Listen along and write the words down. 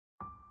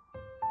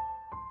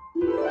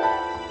What's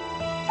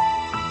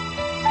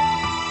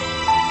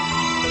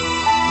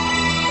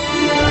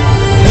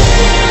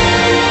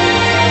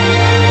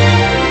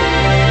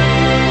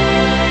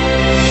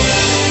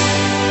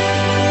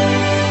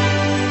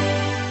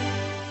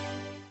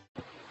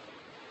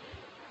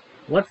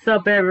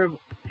up,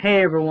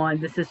 hey everyone,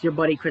 this is your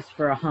buddy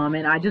Christopher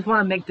Hammond. I just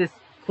want to make this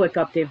quick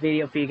update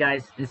video for you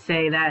guys to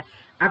say that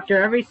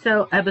after every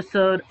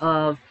episode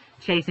of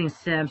Chasing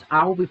Simps,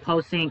 I will be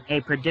posting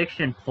a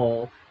prediction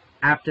poll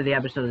after the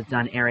episode is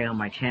done airing on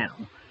my channel.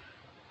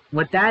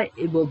 What that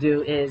it will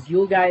do is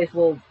you guys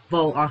will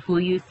vote on who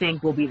you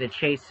think will be the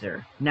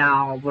chaser.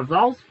 Now,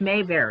 results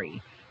may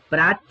vary, but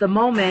at the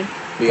moment,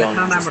 the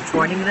time I'm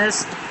recording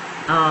this,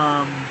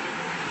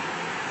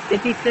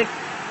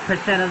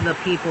 56% of the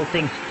people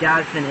think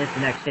Jasmine is the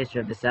next chaser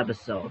of this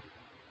episode.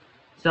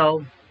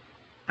 So,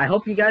 I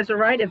hope you guys are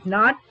right. If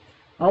not,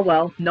 oh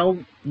well,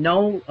 no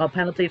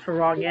penalties for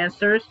wrong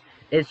answers.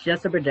 It's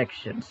just a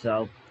prediction.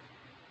 So,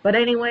 but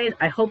anyways,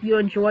 I hope you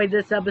enjoyed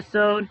this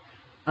episode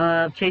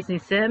of Chasing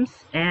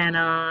Simps, and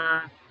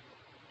I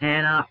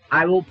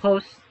will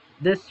post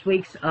this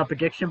week's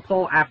prediction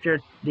poll after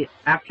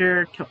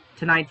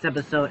tonight's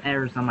episode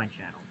airs on my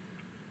channel.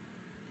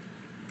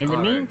 In the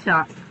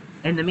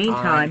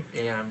meantime,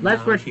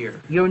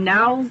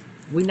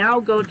 we now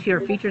go to your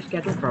feature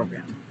schedule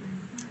program.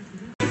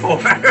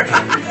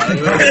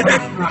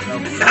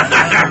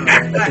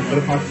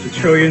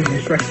 Trillions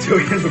and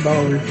trillions of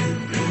dollars.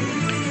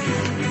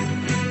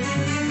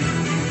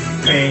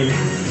 Pain.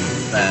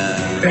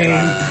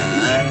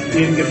 You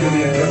didn't get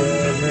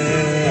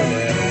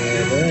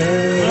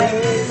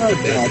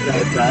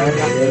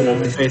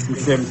the Chasing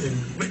Simps.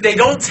 They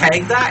don't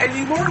tag that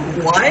anymore?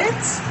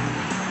 What?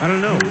 I don't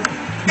know.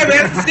 Hey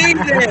man, that's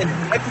season!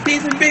 That's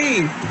season B!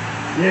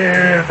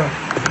 Yeah!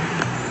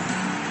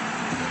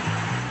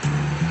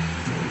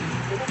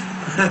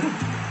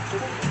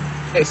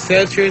 It's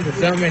so true to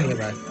so many of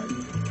us.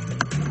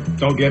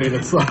 Don't get it,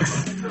 it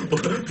sucks.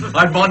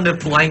 I'm on the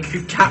blank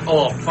cat.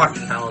 Oh, fuck,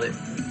 hell it.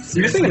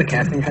 You're sitting in a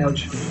casting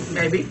couch?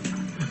 Maybe.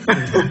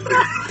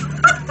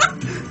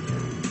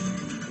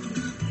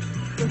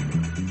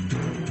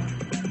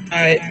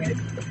 Alright,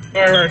 for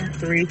our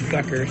 3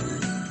 suckers.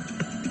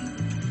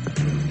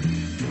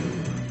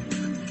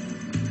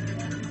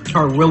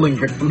 Our willing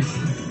victims.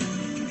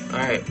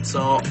 Alright,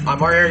 so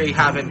I'm already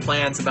having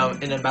plans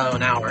in about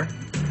an hour.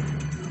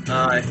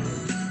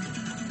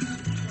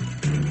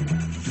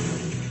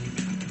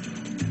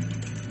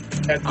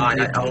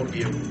 I owe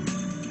you.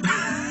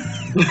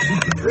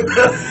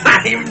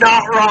 I'm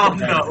not wrong,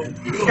 though.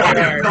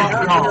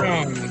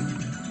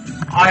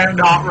 I am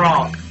not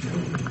wrong.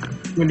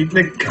 When you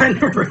think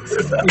kind of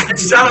racist.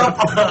 Shut up,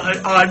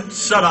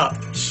 shut up.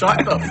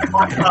 Shut the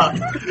fuck up.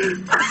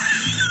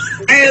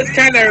 And it's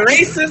kind of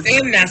racist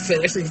and not so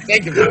racist.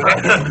 Think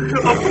about it.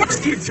 Of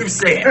course you two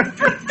say it.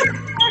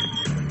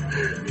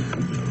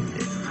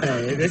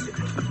 Hey, this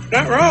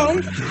not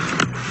wrong.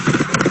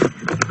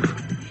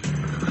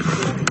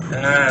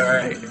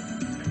 Alright.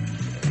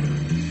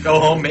 Go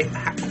home,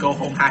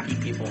 happy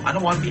people. I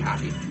don't want to be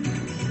happy.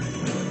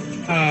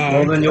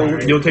 Well, then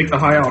you'll take the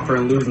high offer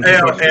and lose. Ew.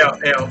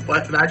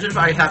 But imagine if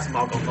I have some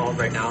alcohol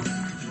right now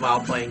while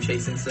playing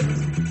Chasing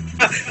Simps.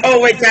 Oh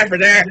wait, time for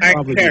that. I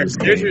care.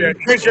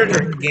 Here's your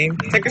drinking game.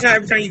 Take your time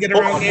every time you get a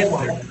wrong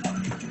answer.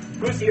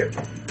 Who's here?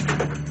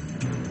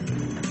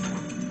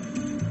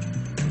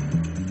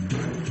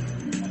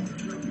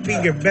 Be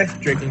your best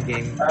drinking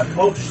game.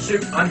 Oh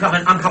shoot! I'm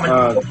coming.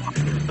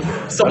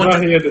 Someone. I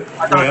thought he introduced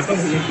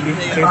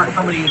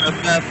Somebody.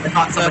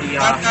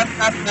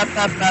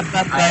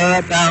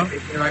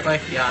 Facing the right way?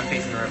 Yeah, I'm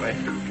facing the right way.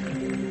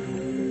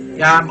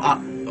 Yeah, I'm.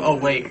 Oh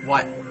wait,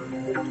 what?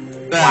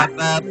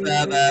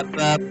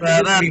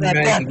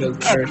 Maggie goes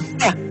first.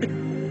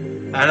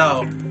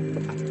 Hello.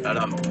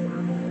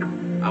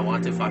 I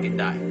want to fucking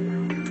die. I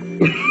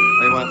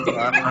want to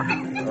laugh.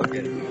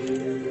 Okay.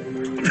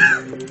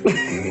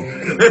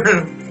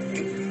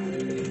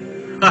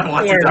 I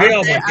want to die. We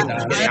all want to die.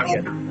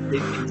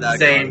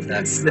 Same. I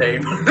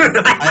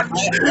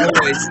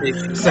always say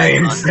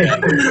Same.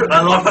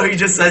 I love how he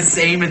just says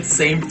same and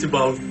same to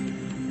both.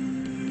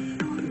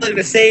 Like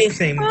the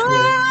same.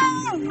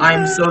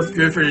 I'm so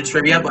screwed for the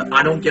trivia, but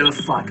I don't give a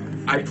fuck.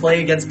 I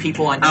play against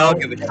people I know. I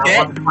don't give a shit.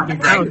 I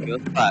don't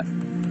give a fuck.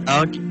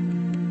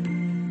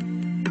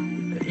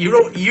 You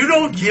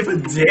don't give a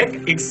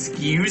dick?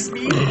 Excuse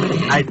me?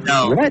 I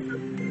don't. What?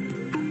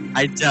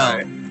 I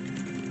don't.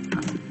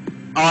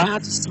 Oh, I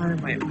have to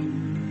start my... Hang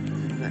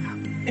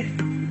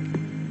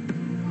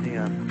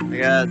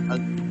on.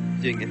 I'm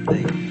doing a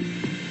thing.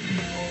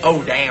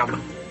 Oh,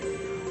 damn.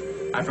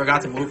 I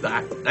forgot to move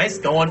that. Nice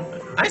going,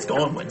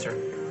 Winter.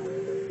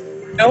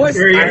 No, what's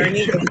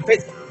irony?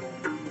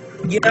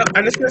 You know,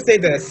 I'm just gonna say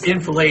this.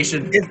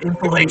 Inflation.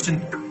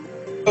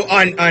 Oh,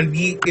 on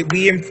we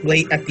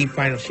inflate at the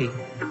final sheet.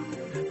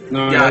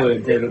 No, Yeah. I really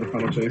inflated the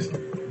final chase.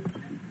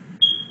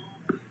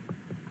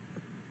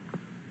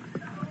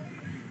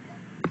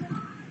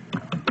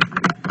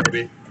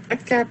 Maybe.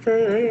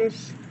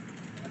 Cappers.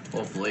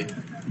 Hopefully.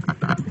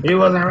 He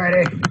wasn't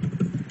ready.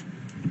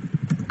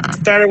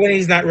 start it when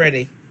he's not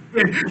ready.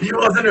 He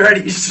wasn't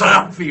ready. Shut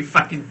up, you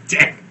fucking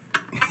dick.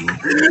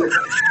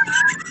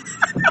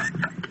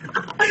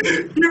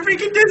 You're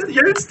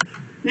freaking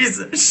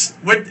he's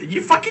what?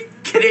 You fucking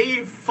kidding?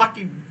 You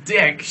fucking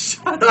dick.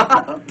 Shut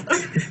up.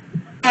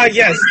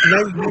 Yes.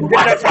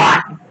 What the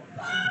fuck?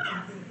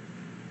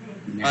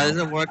 Oh, it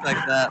doesn't work like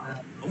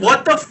that.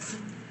 What the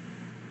f?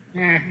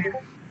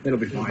 It'll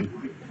be fine.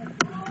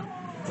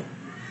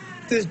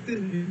 This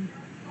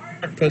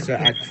supposed to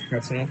act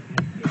personal.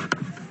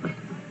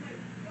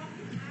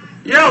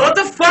 Yo, what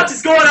the fuck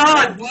is going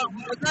on?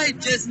 What I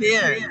just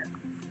hear?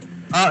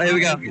 Oh, here we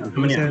go.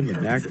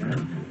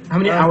 How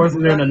many hours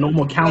is there in a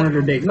normal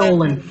calendar day?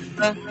 Nolan.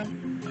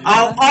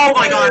 Oh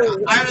my god,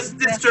 I was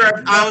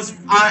disturbed.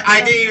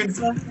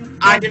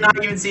 I did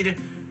not even see the.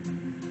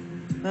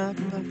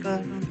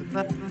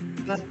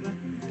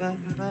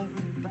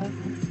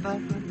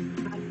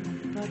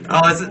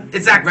 Oh,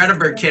 it's that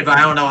Gretaberg kid, but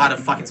I don't know how to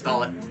fucking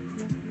spell it.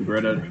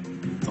 Greta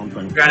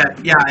something. Greta,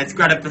 yeah, it's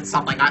Greta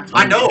something.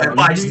 I know it,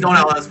 but I just don't know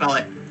how to spell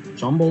it.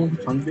 Jumble?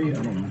 Chunby?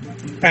 I don't know.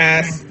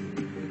 Pass.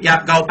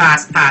 Yeah, go,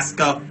 pass,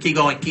 go. Keep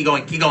going. Good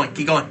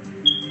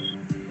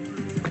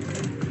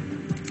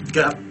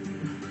up.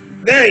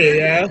 There you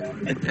go.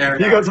 There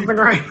we You go. got something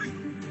right.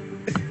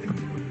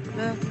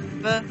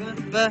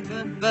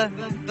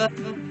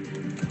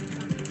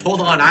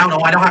 Hold on, I don't know.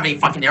 I don't have any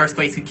fucking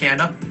aerospace in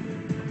Canada.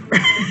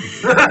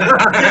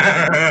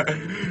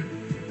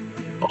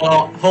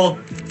 Hold.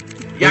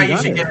 Yeah, you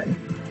should get.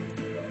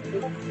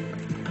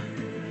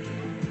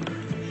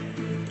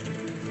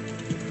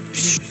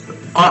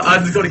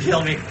 It's gonna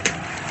kill me.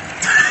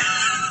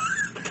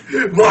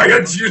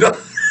 Mario Judah.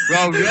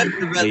 Bro, red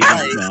the red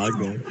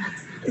light.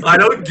 I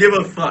don't give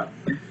a fuck.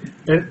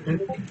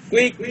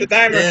 Squeak, the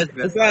timer. Yes,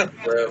 What's up?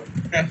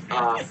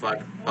 Ah, fuck.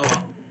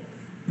 Oh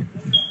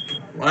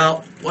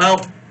well.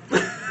 Well.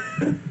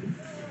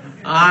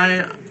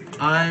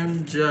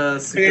 I'm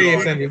just.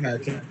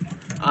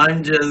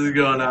 I'm just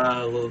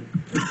gonna.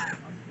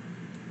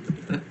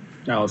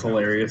 That was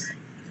hilarious.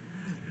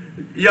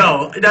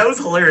 Yo, that was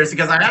hilarious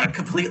because I got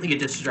completely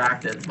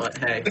distracted. But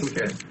hey, who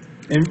cares?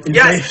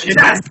 Yes.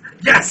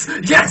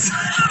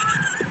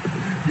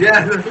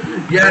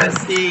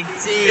 See.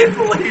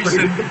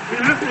 Inflation.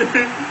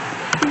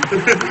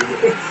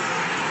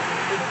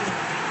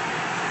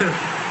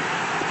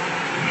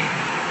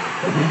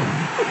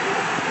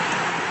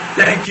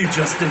 Thank you,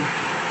 Justin.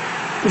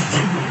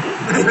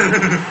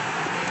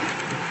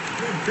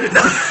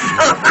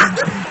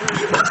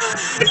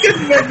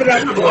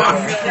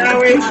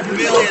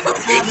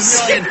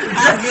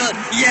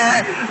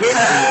 Yeah.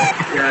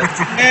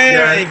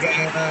 There you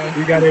go.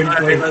 You got it.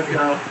 Alright, let's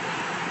go.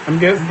 I'm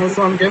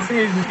guessing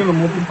he's just gonna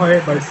multiply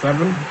it by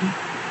 7.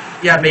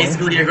 Yeah,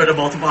 basically you're gonna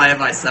multiply it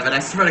by 7. I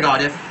swear to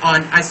God,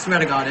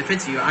 if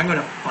it's you, I'm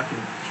gonna fucking.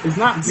 It's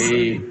not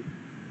me.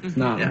 It's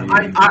not Yeah, me.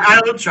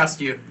 I don't trust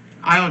you.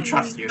 I don't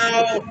trust you.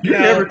 No, You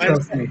never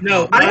trust me.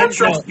 No, I don't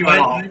trust you at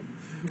all.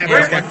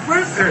 Where's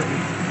Earthy?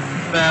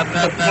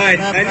 Fine,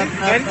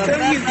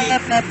 until you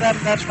leave.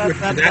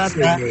 That's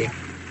with me.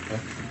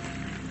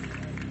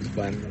 It's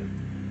fun.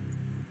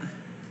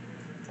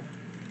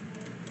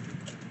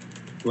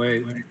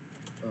 Wait.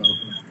 Oh.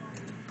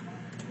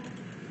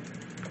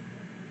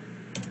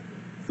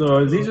 So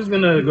is he just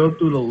gonna go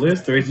through the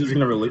list, or is he just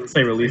gonna release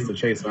the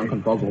chase? I'm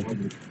confuzzled. I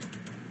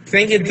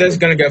think it's just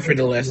gonna go for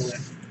the list.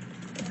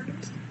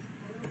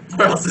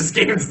 Or else this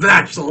game's the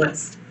actual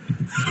list.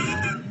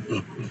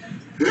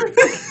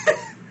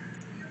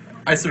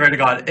 I swear to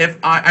God, if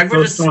I'm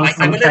gonna just,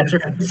 I'm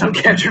gonna. Some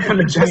catcher from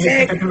the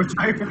Jasmine.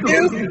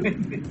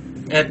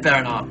 It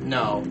better not.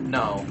 No.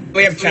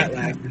 We have chat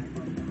left.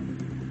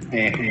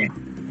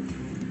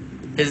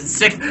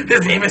 His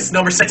name is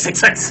number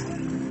 666.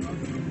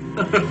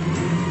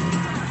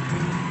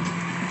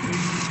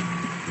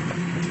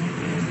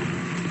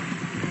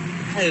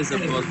 That is the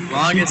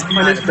longest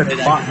Punished the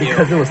clock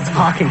because it was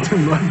talking too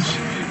much.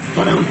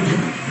 But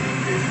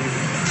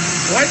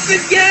Once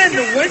again,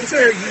 the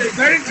winter. You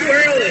started too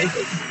early.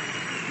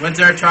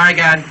 Winter, try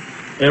again.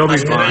 it'll be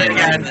Do it fine.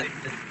 again.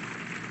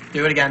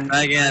 Do it again.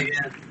 Again.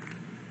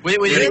 We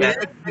Do it need again.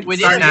 we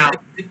Start now.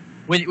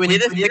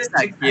 need to fix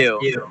that queue.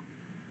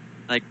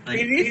 Like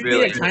You need to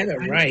really. get it kind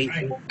of right.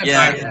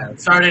 Yeah.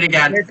 Start it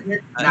again.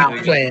 Now.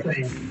 Play it.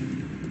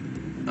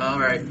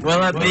 Alright.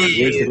 Will it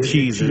be?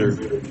 cheeser?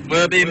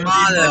 Will it be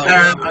Mono?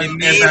 There- Will it be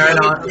me? there Will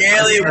not- it be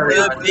Caylie?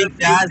 Will it be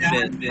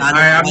Jasmine?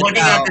 Alright, I'm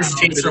looking at this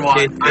chaser walk.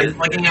 I'm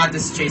looking at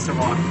this chaser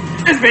walk.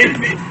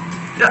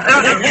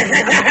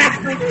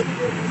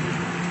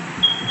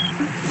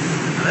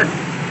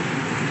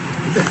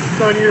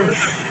 It's on you.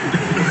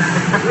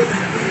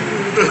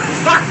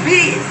 Fuck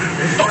me!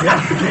 Fuck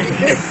me!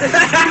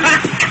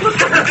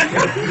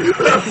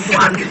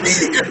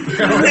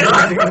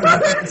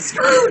 I'm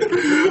screwed!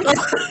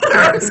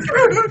 I'm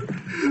screwed!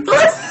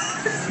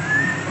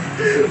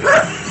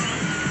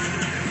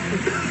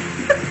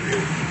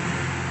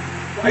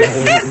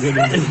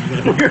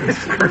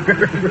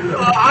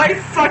 I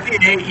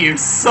fucking hate you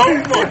so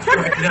much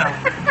right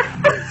now.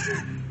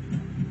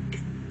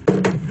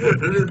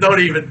 Don't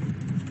even.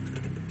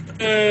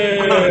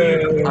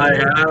 I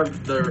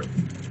have the.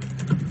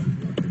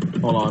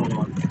 Hold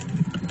on.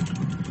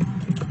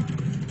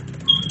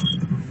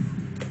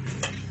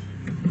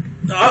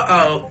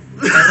 Uh-oh.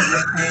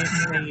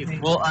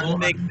 We'll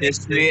unmake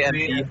history and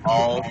be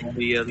all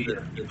three of the.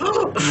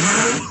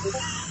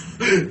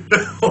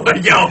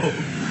 Yo.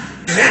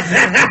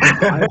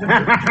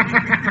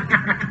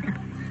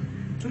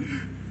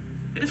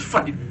 This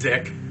fucking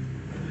dick.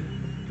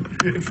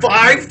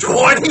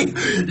 520?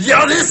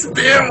 Yo, this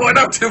beer went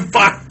up to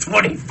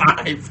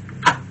 525.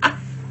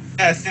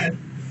 Yes.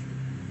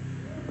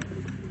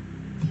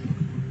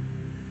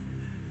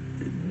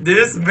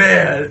 This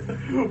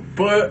man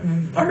put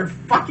our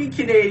fucking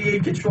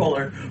Canadian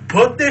controller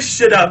put this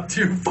shit up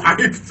to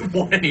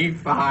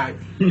 525.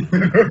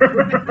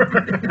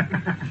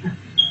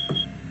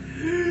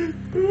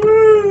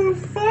 Ooh,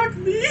 fuck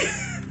me.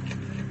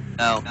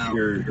 No.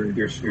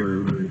 You're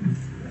screwed.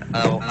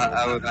 Oh,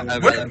 I would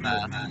rather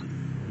math.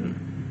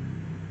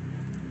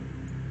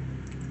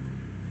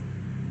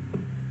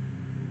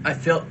 I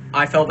feel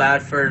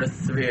bad for the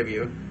three of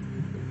you.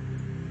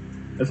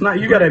 It's not.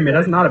 You gotta admit,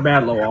 that's not a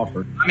bad low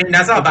offer. I mean,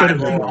 that's not a bad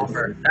low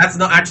offer. That's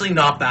not actually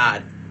not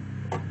bad.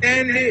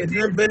 And it's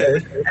not bad.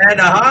 And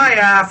the high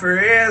offer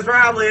is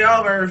probably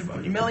over a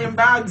million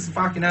bags.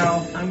 Fucking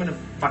hell, I'm gonna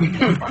fucking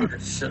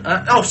shut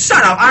oh,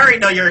 shut up! I already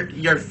know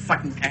you're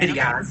fucking pity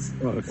ass.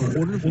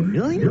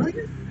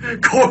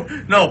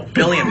 $250,000? No,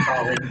 billion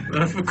probably.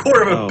 A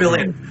quarter of a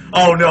billion.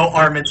 Oh no,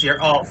 Armin's here.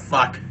 Oh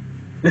fuck.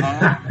 Oh,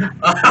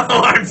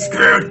 I'm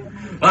screwed.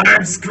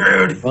 I'm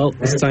screwed. Well,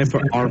 it's time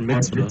for our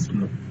mitzvah.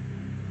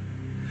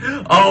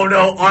 Oh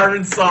no,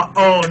 Armin saw.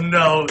 Oh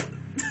no.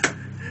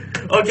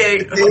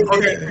 Okay.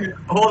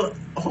 Hold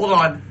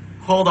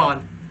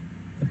on.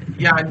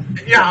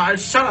 Yeah.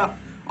 Shut up,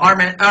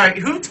 Armin. All right.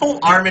 Who told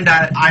Armin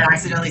that I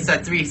accidentally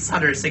said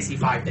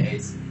 365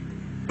 days?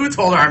 Who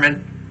told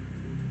Armin?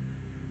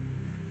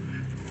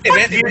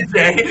 Fuck you,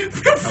 Jay.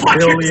 Fuck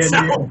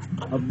yourself.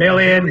 A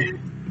billion.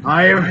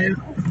 I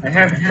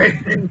have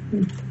faith.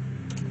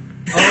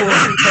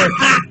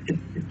 Oh,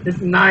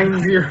 it's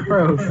 9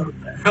 zeros.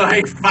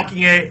 I fucking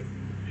hate.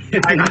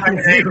 It's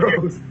 9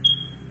 zeros.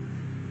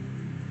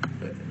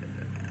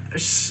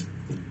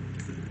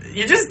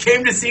 You just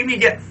came to see me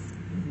get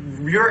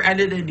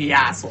rear-ended in the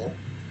asshole,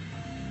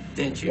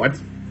 didn't you? What?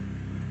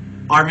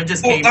 Armin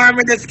just came.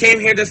 Armin just came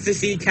here just to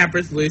see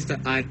campers lose to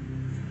I.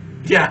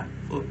 Yeah.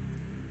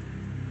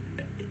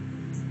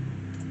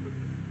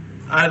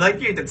 I'd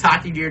like you to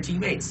talk to your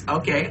teammates.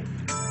 Okay.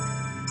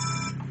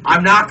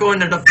 I'm not going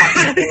to the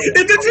fucking.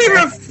 It doesn't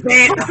even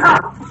fit.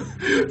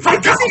 Fuck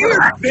It doesn't even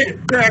fit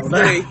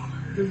correctly.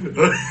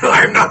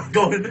 I'm not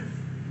going.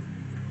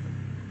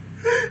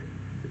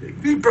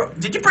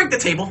 Did you break the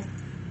table?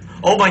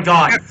 Oh my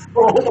god.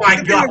 Oh my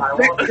god.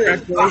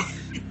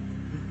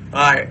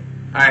 Alright.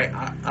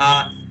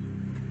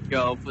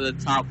 Go for the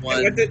top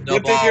one, What did no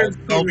your balls.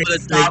 Go for the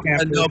teammates top say,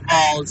 one, no Captain?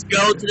 balls.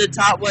 Go to the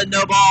top one,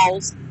 no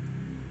balls.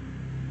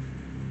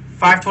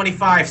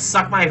 525.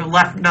 Suck my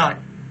left nut.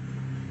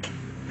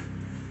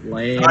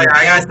 Lame. Oh yeah,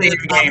 I gotta Go stay to in the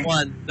the top game.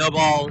 one, no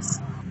balls.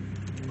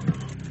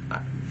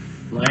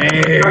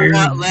 Lame.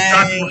 Not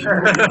lame.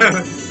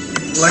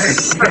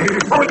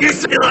 Oh, you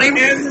say lame?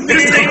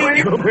 You say lame?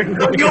 You only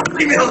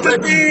know the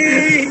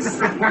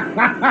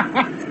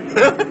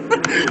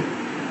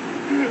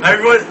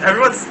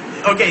Everyone's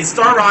okay.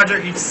 Star Roger,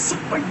 you suck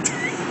my dick.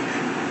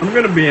 I'm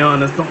gonna be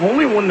honest. The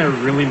only one that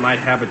really might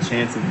have a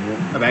chance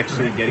of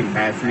actually getting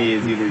past me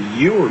is either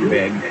you or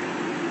Big.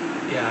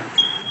 Yeah.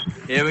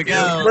 Here we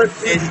go.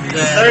 It's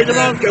Sorry,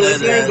 Jamal, go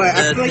with you, but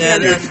I feel like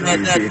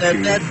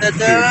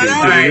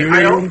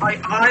Alright, I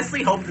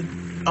honestly hope that.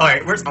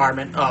 Alright, where's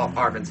Armin? Oh,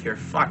 Armin's here.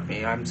 Fuck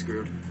me, I'm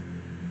screwed.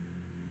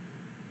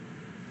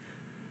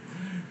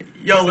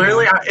 Yo,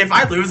 literally, if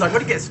I lose, I'm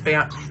gonna get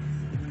spammed.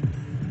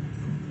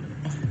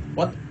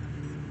 What?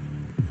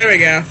 There we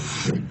go.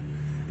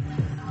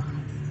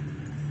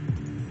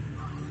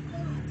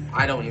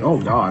 I don't even. Oh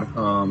God.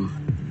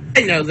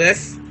 I know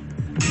this.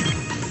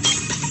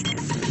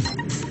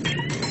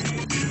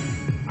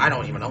 I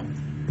don't even know.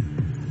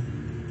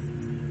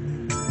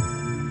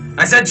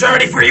 I said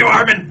Germany for you,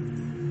 Armin!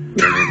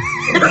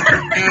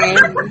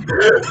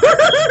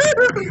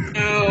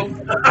 No.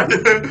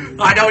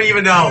 I don't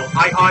even know.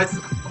 I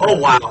honestly. Oh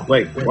wow.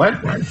 Wait. What?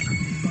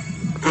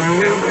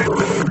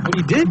 Oh,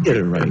 you did get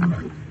it right.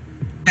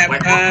 If I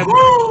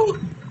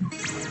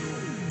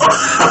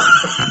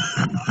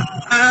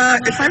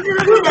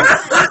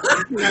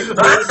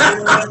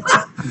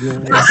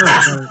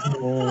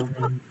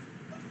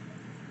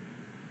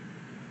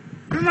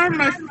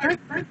remember my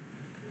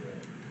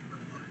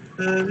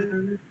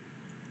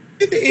the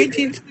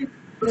 18th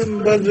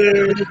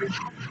buzzer.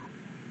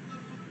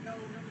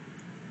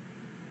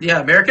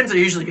 Yeah, Americans are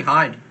usually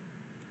behind.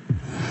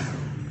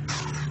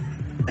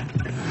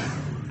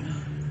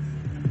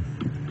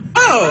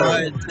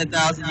 Oh!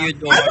 10,000 US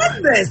I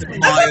love this! I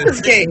love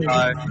this game!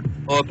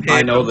 Or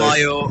I know this.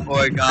 Mario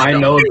or God. I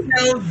know. I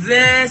know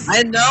this!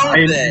 I know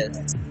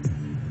this.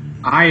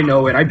 I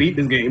know it. I beat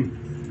this game.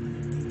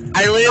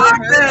 I literally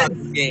heard about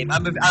this game.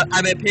 I'm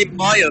a big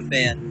Mario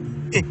fan.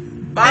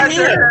 Bye,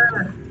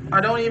 sir.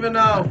 I don't even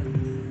know.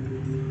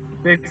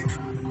 Fix.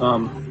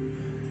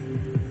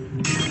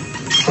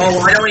 Oh,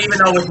 I don't even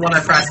know which one I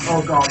pressed.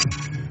 Oh god.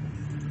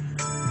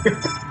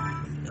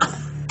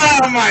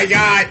 Oh my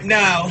god,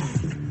 no.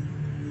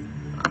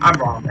 I'm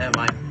wrong, am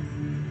I?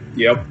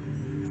 Yep.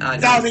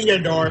 Sounds in your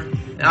door.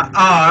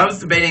 I was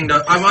debating.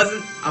 I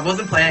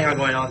wasn't planning on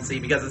going on C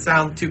because it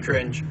sounded too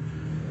cringe.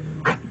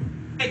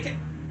 Just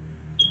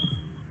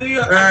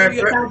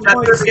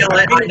reveal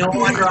it. I know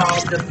I'm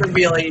wrong. Just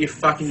reveal it, you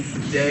fucking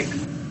dick.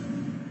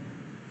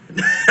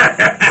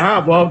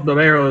 Well, the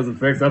arrow isn't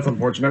fixed. That's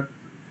unfortunate.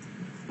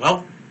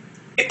 Well,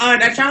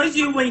 I challenge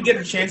you when you get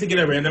a chance to get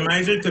a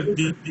randomizer to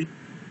do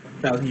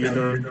 1,000 your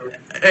door.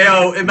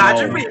 yo,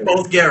 imagine if we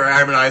both get a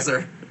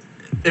randomizer.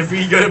 If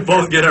we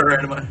both get a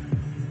randomizer.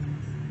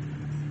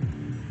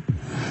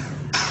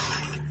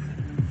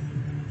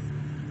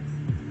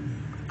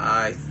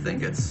 I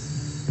think it's.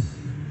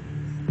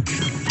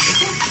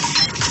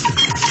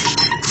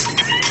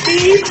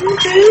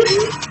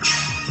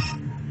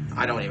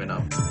 I don't even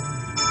know.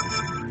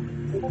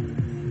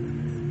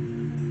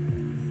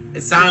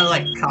 It sounded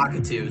like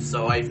cockatoo,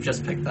 so I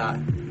just picked that.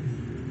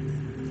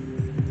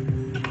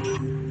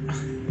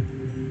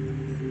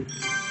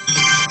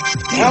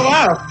 Oh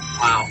wow!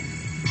 Wow.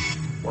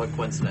 What a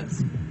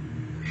coincidence.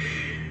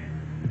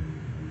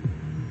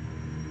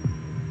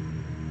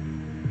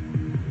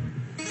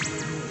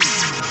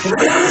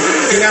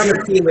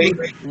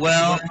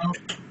 Well,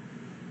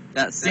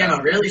 that's Damn,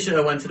 I really should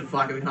have went to the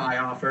fucking high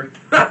offer.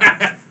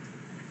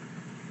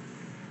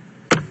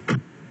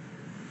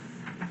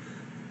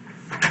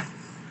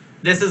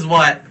 This is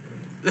what,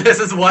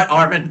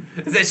 Armin?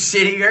 Is it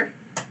shittier?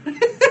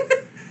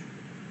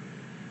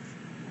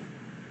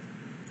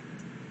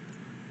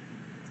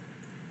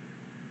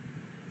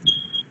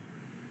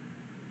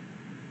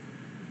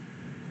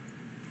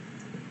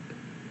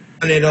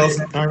 Tornadoes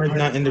are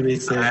not in the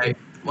research. Alright,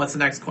 what's the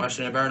next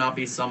question? It better not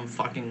be some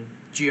fucking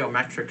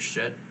geometric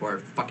shit or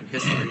fucking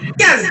history.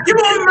 Yes, you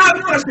want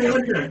my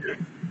question.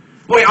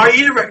 Wait, are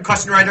you the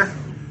question writer?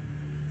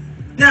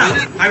 No,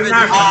 I'm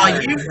not. Oh,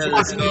 you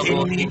fucking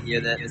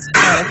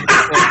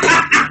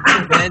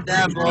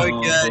Panda,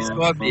 Borga,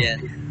 Scorpion,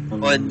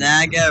 or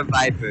Naga,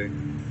 Viper.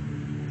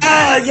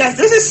 Yes,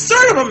 this is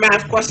sort of a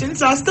math question,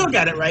 so I still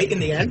got it right in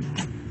the end.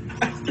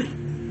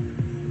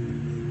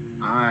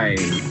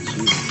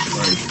 Jesus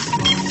Christ.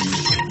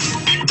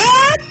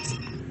 What?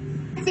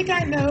 I think I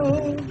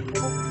know.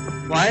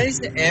 Why is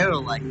the arrow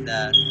like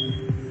that?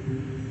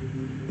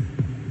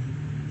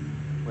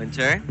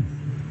 Winter?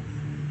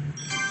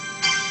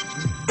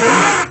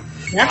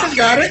 Captain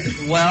got it.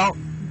 Well,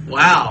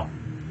 wow.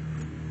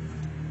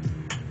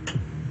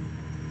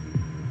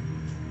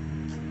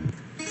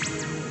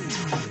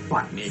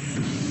 Fuck me.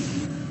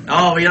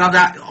 Oh, you have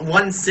that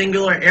one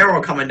singular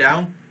arrow coming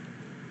down.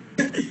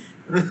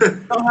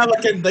 I'll have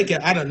like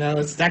a I don't know,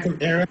 a stack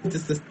of arrows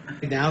just to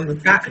stick down.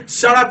 God,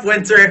 shut up,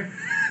 Winter.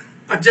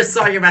 I just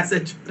saw your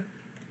message.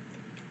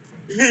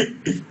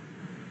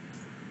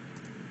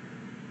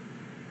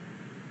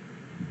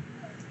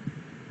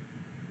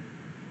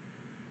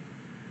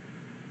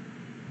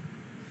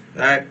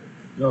 Alright.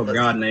 Oh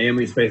god,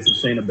 Naomi's facing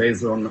Shayna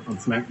Baszler on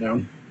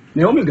SmackDown.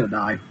 Naomi's gonna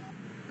die.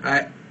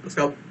 Alright, let's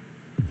go.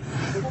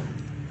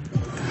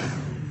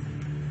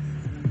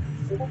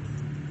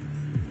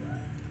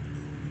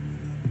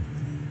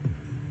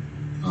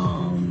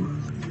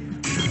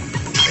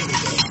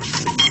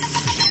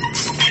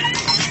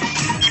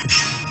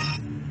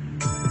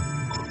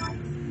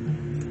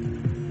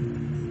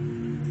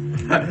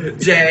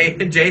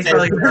 Jay's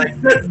probably like,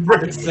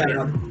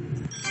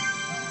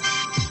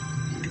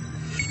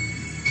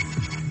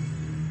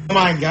 oh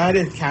my god,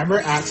 is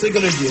camera actually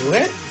gonna do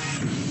it?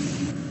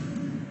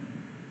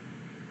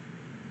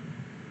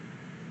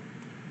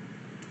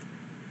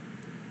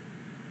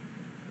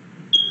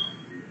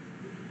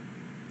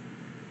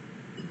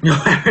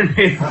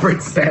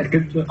 Great stat,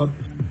 good job.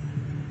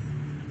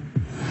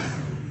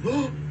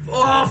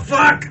 oh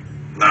fuck!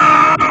 No,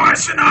 I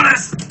should know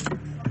this.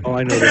 Oh,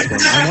 I know this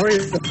one.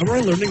 I'm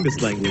already learning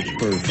this language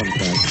for fun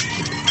fact.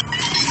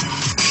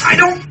 I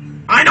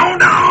don't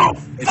know.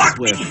 It's Fuck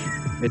Swift. me.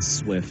 It's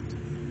Swift.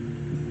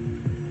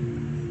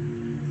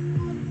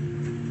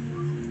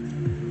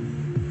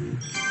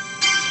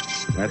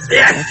 That's what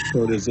that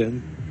code is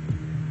in.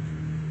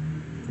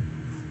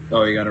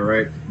 Oh, you got it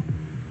right.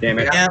 Damn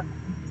it. Yeah.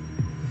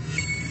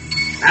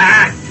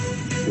 Ah.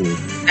 Cool.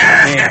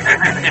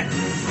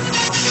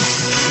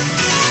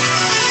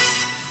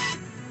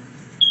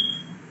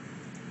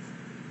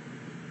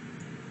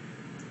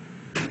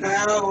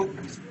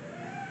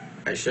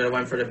 I should have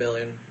went for the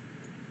billion.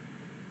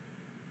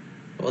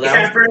 Well,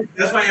 Yeah, that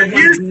that's why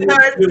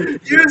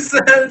you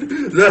said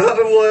that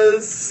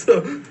was.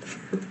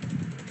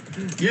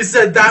 You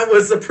said that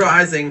was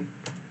surprising.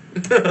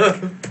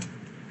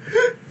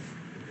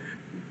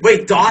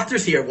 Wait,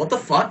 doctor's here. What the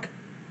fuck?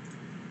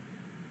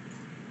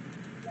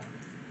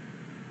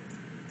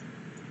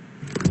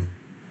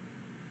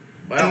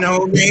 Well,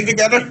 No game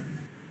together.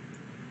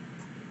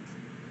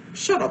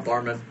 Shut up,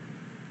 Armin.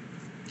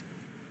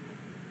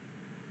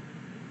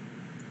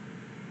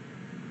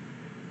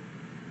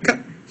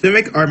 Should I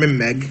make Armin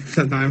Meg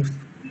sometimes?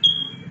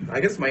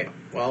 I guess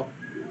well.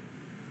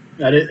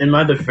 In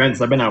my defense,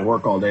 I've been at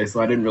work all day,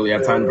 so I didn't really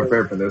have time to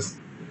prepare for this.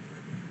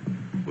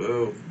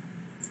 Whoa.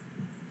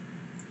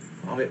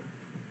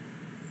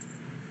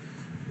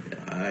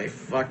 I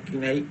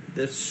fucking hate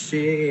this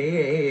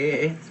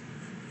shit.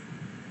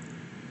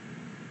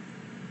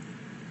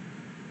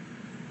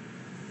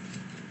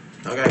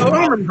 Okay. Oh,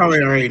 Armin probably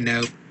already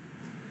know.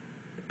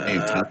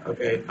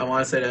 Okay, I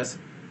want to say this.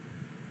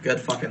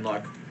 Good fucking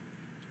luck.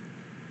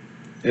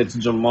 It's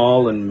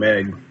Jamal and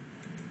Meg.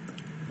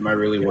 Am I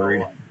really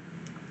worried?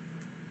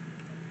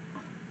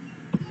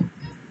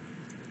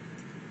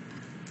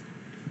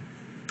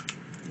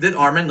 Did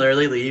Armin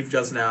literally leave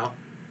just now?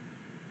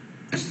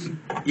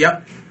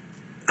 Yep.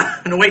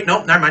 No, wait,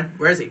 nope, never mind.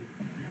 Where is he?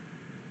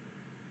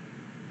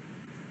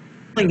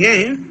 Playing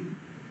game.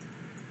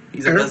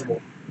 He's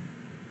invisible.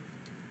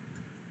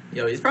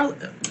 Yo, he's probably...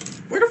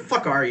 Where the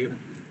fuck are you?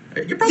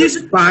 You're probably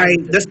Just spy.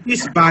 Just be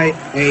spy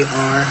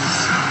AR.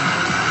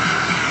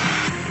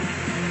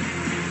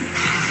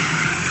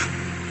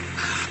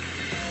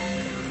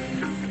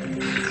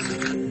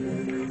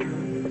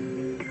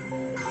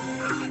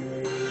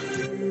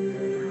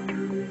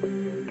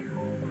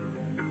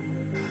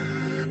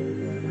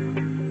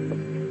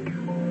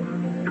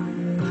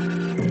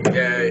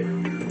 Yay.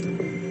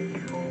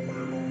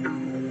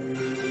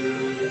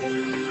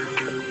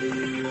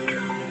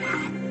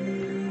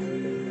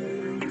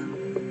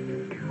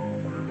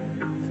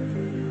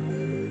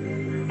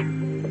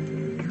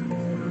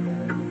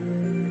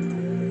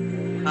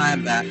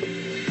 I'm back.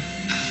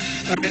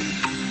 Okay.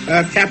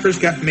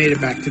 Capper's made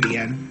it back to the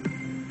end.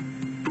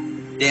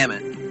 Damn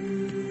it.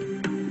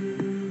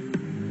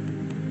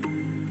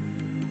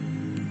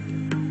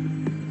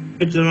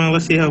 Hey, Jamal,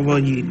 let's see how well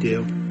you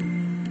do.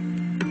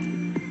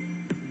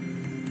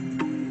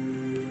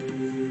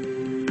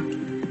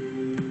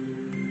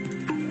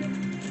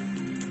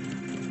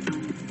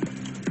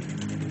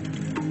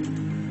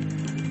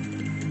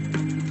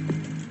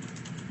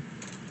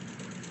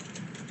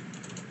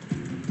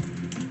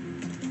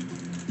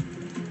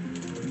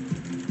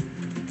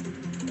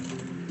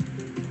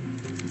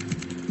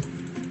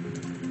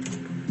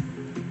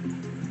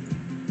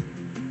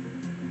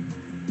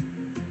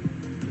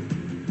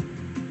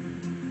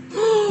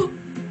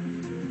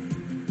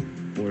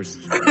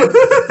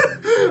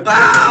 I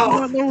Ow!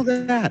 don't know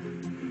that.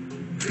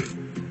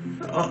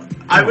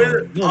 I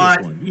was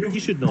You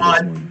should know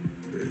this one.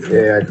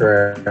 Yeah, I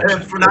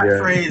crashed. For that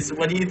phrase,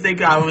 what do you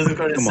think I was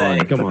going to say?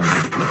 Come on.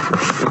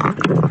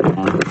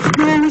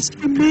 Yo, it's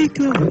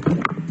Jamaica.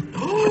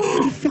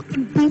 You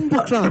fucking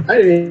bumbleclap.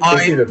 I didn't even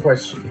see the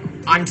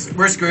question.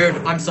 We're screwed.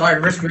 I'm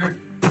sorry, we're screwed.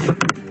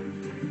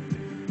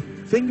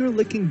 Finger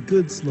licking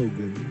good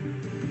slogan.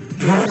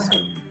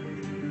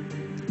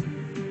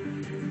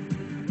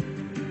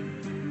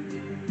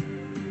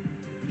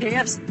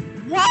 Yes.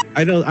 What?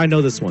 I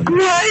know this one.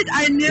 What?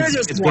 I knew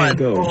this It's one. Van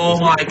Gogh. Oh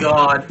my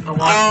god. Oh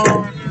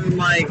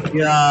my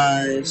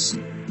gosh.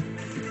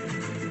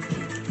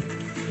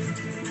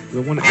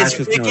 The one It's Ash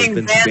just now has freaking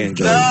been Van Van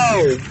Gogh.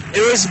 Gogh.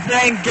 It was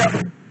Van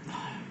Gogh.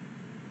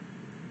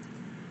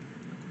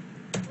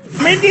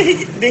 I mean,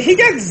 did he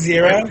get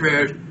 0?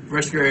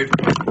 We're screwed.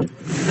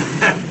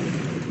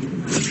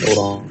 Hold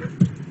on.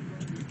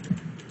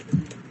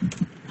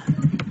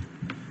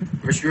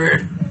 We're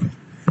screwed.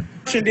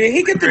 Did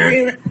he get the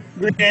green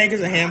egg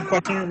as a ham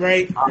question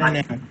right? Or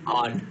no?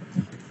 On.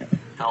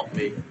 Help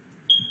me.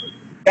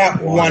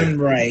 Got one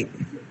right.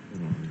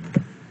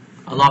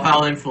 I love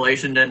how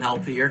inflation didn't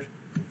help here.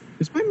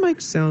 Does my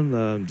mic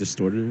sound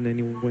distorted in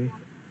any way?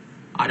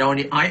 I don't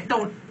even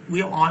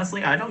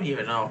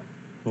know.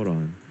 Hold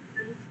on.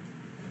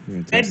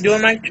 Hey, do a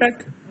mic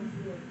check.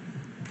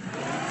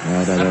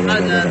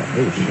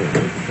 Oh shit.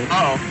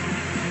 Oh.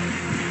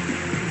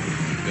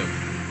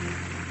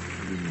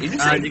 Did you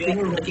say you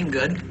were looking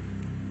good?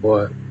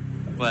 What?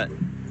 What?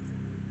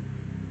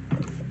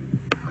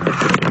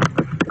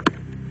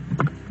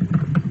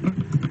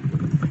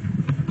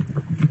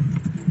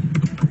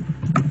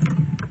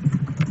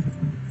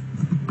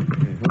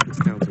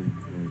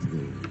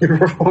 Your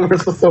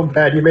performance was so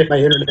bad, you made my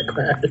internet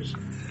crash.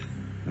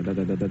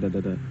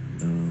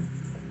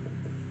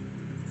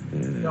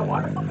 No,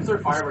 why the fuck is there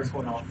fireworks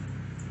going on?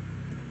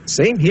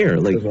 Same here.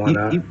 Like Why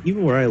not?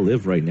 even where I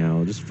live right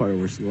now, just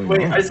fireworks going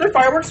Wait, on. is there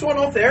fireworks going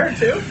off there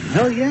too?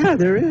 Hell yeah,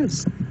 there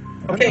is.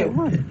 Okay, I don't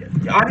know why.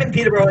 I'm in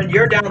Peterborough and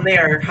you're down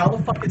there. How the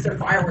fuck is there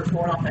fireworks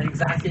going off at the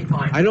exact same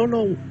time? I don't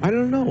know.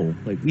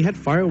 Like we had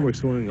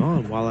fireworks going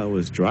on while I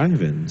was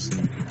driving. So,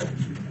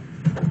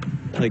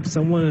 like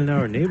someone in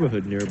our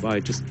neighborhood nearby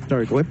just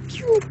started going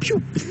pew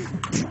pew.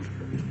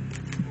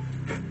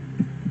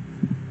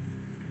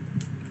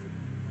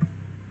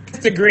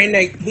 The green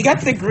egg. He got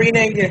the green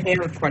egg and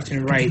ham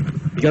question right.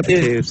 You got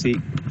the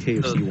KFC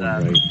one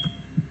right.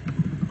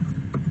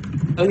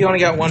 Oh, he only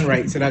got one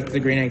right, so that's the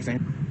green egg thing.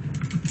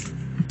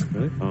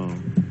 Really? Oh.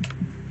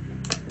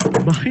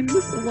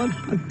 Minus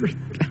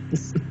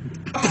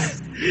 100,000.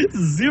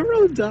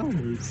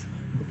 $0.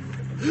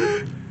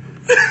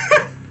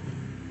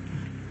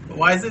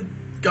 Why is it?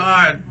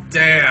 God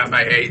damn!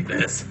 I hate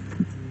this.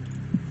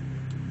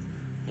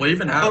 What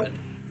even happened?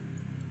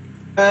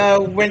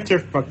 Winter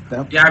fucked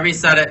up. Yeah, I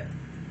reset it.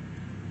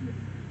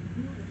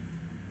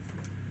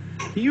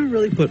 Can you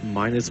really put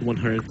minus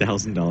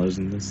 $100,000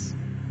 in this?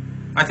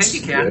 I think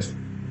you can. Yes.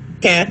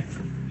 Can't.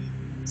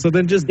 So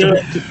then just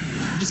get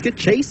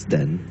chased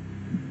then.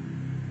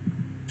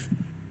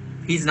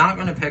 He's not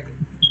gonna pick.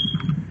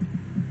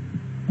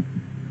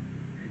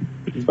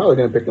 He's probably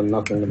gonna pick them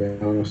nothing, to be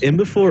honest. And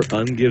before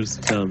Un gives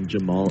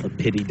Jamal a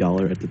pity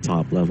dollar at the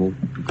top level.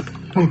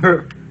 I'm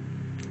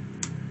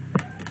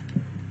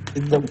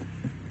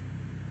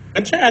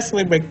trying to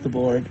actually break the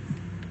board.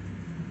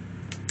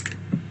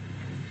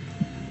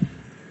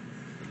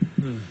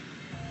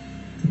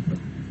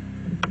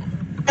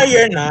 Oh,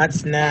 you're not,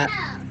 Snap.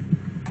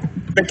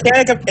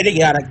 Mechanic of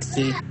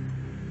Idiocy.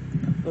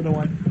 Little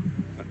one.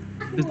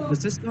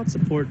 Does this not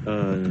support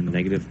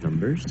negative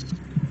numbers?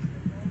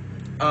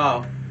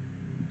 Oh.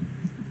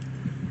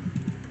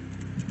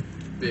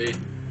 B.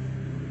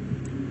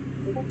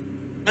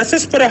 Let's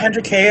just put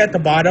 100K at the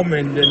bottom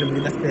and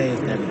then let's say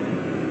it's negative.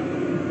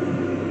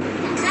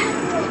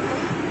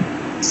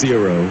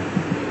 0.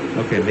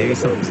 Okay, maybe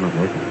something's not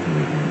working for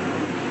me here.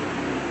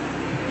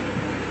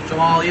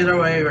 Jamal, either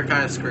way, we're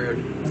kind of screwed.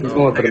 He's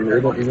going for the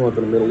middle. He's going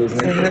for the middle,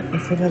 isn't he?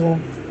 It's a little.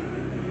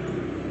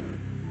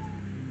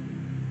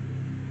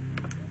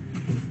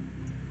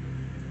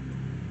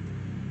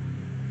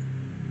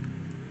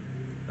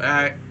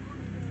 Alright.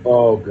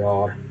 Oh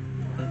god.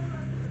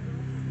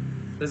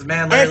 This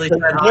man literally said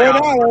hi.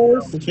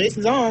 $4. The chase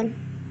is on.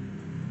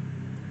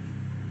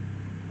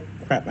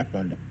 Crap, my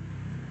phone died.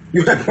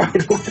 You have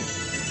final.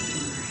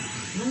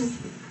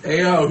 Hey,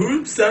 yo,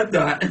 who said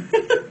that?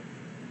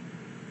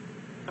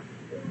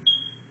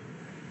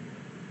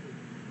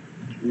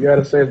 You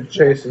gotta say the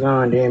chase is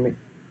on, damn it.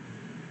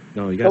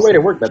 No, you gotta Oh wait, say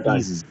it worked that time.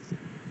 cheese is-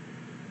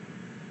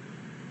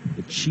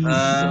 The cheese is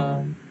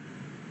on.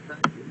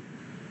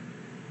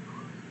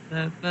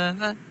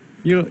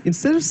 You know,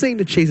 instead of saying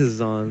the chase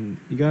is on,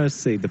 you gotta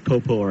say the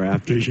popo are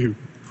after you.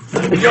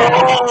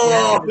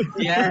 Yo!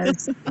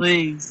 Yes,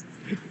 please.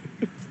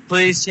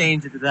 Please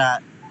change it to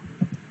that.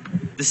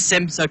 The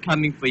Simps are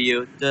coming for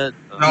you. No,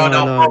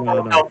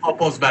 No.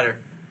 Popo's better.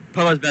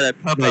 Popo's better.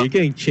 Popo. No, you're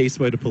getting chased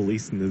by the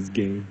police in this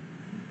game.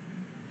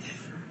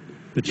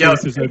 The Yo,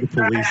 chasers are the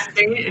police.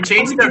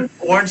 Change the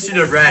orange to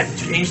the red.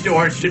 Change the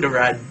orange to the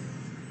red.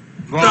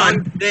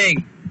 Wrong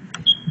thing.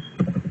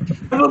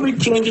 How about we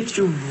change it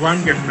to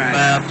run your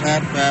fat?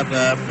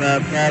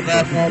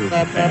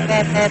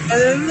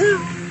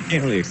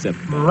 Can't really accept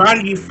that.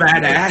 Run, you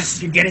fat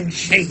ass. You're getting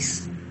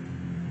chased.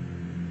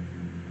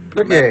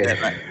 Okay.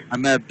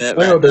 I'm at a bit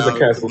I hope right there's a now.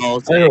 Castle. I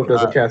hope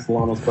there's a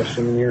Castellanos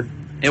question in here.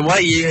 In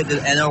what year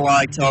did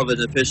NOI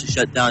television officially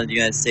shut down in the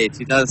United States?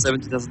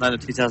 2007, 2009, or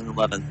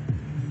 2011?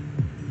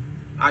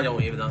 I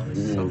don't even know.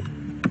 So.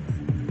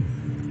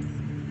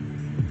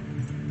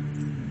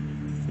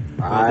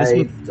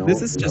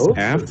 This is just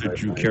after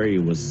Drew Carey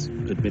was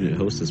admitted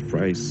hostess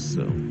price,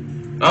 so.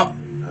 Oh,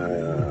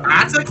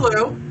 that's a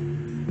clue.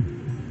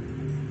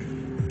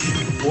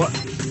 What?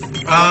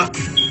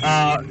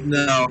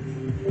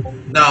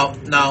 No.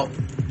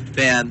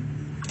 Ban.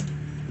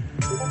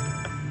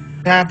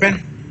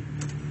 Happen.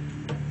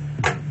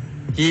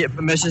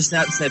 Mr.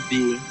 Snap said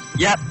B.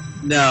 Yep.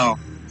 No.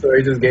 So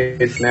he just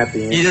gave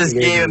Snappy. He just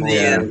gave him the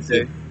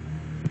answer.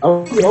 I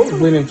was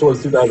leaning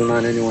towards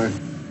 2009 anyway.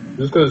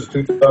 Just because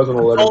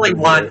 2011. It's only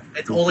one.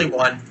 It's only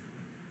one.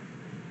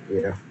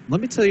 Yeah.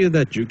 Let me tell you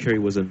that Drew Carey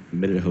was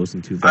admitted host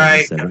in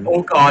Alright. 2007.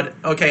 Oh god.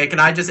 Okay, can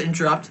I just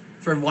interrupt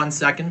for 1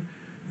 second?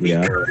 We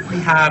currently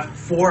have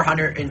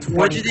 420.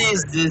 Which of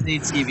these Disney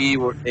TV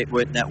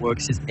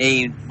networks is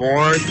aimed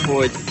more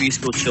towards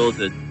preschool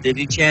children?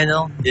 Disney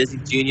Channel, Disney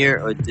Junior,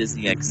 or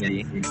Disney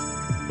XD?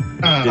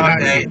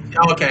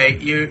 Okay.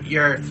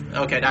 You're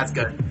okay. That's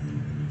good.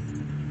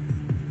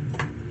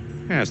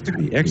 Has to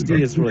be. XD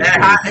is really. It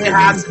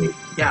has to be.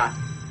 Yeah.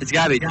 It's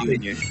gotta be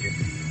Junior.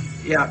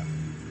 Yeah.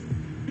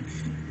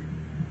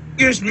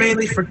 Here's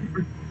mainly for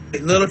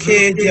little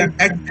kids. Yeah,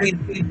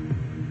 actually.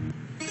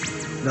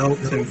 No,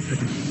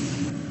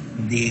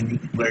 Disney.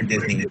 We're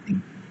Disney.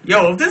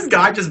 Yo, if this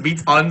guy just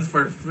beats Uns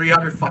for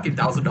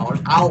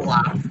 $300,000, I'll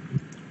laugh.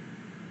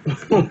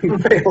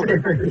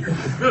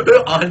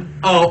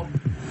 Oh.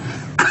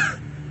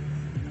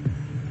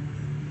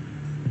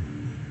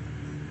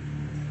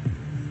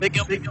 Big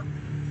up.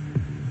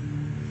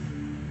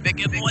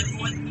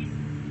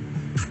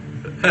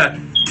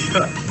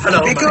 Hello.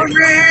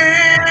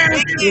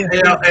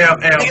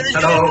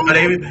 Hello, my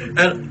name is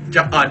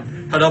John.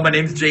 Hello, my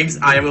name is James.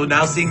 I will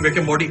now sing Rick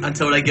and Morty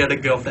until I get a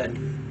girlfriend.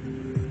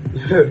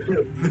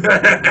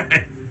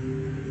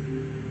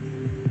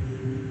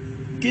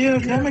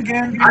 Give them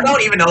again. I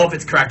don't even know if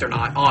it's correct or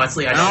not.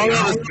 Honestly, I don't know.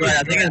 know.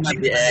 I think it might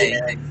be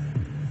A.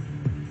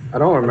 I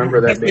don't remember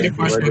that being the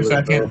first one, so I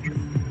regular.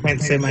 can't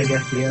say my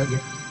guess yet.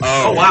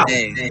 Oh wow.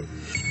 A.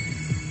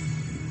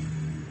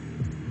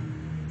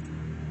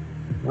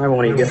 I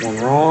won't even get one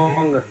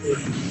wrong.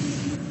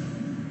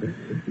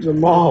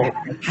 Jamal,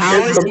 How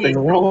there's is something he?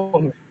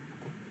 wrong.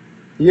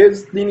 He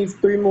needs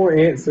 3 more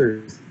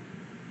answers.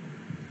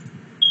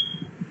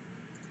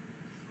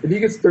 If he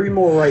gets 3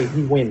 more right,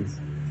 he wins.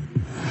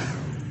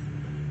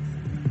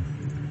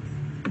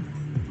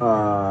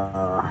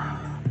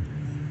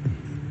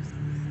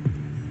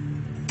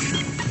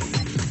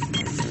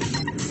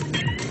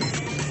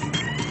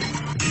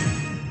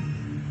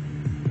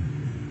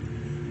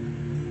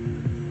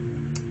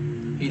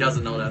 He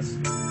doesn't know this.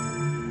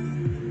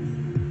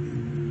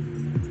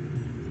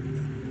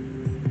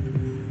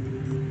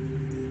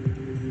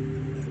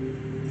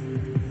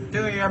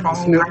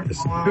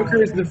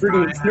 Snooker is the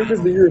freaking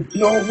Snooker's the Europe.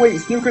 No,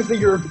 wait, Snooker's the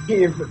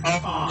European.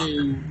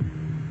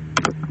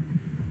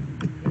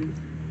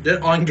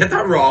 Did On get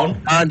that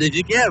wrong? Did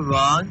you get it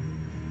wrong?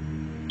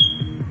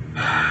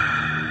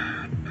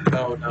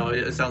 No,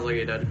 it sounds like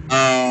he did.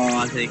 Oh,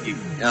 I think you.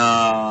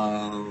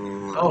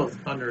 Oh, it's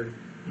Thunder.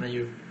 And then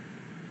you.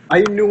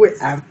 I knew it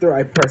after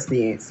I pressed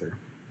the answer.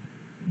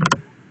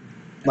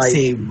 Like,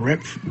 Say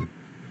rip.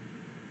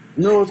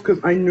 no, it's because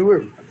I knew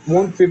it.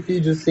 150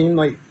 just seemed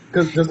like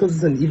because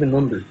it's an even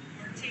number,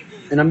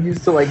 and I'm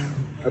used to like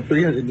a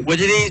 300. Which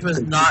of these was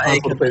not a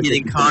console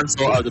competing PlayStation.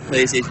 console of the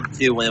PlayStation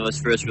 2 when it was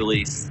first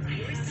released?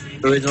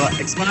 Original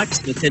Xbox,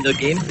 Nintendo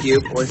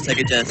GameCube, or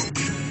Sega Genesis?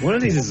 One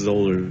of these is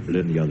older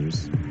than the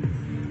others.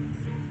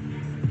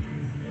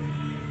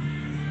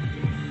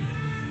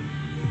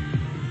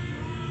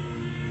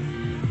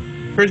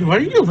 First, what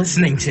are you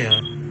listening to?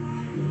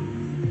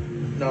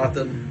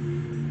 Nothing.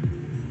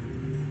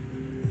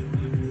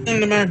 In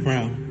the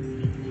background.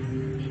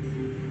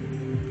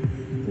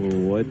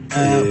 What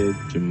did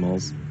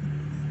Jamal's?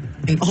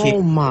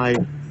 Oh my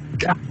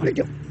god!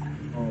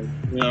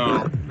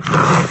 No.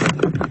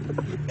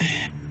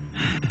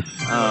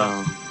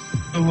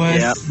 It was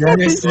Yeah.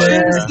 Genesis.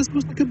 This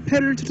was the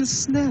competitor to the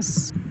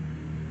SNES.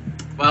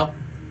 Well,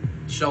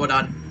 show it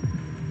on.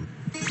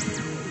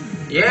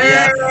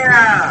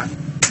 Yeah!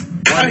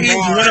 Oh, he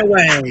went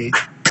away.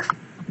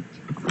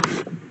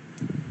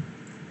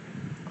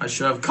 I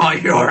should have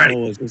caught you already.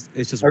 Oh,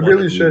 it's just I one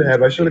really of should these.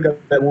 have. I should have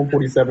got that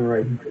 147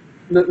 right.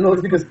 No,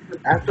 it's because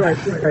after I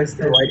pressed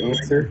the right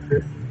answer,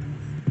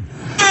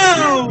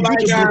 Oh my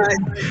god.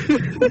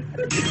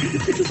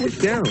 It just went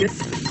down.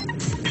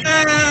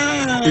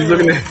 he's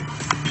looking at.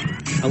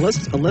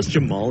 Unless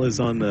Jamal is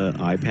on the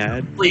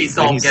iPad. Please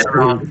and don't he's get it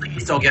screwed. wrong.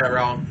 Please don't get it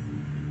wrong.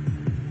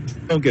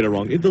 Don't get it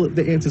wrong.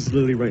 The answer's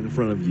literally right in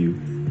front of you.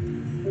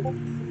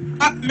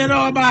 Up, middle,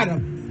 or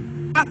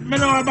bottom. Up,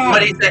 middle, or What do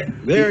bottom. you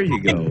think? There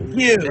you go.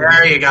 You.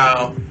 There you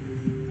go.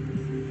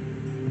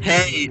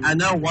 Hey, I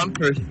know one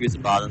person who's the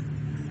bottom.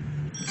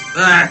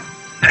 Ugh.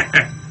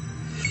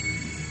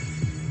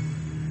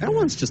 That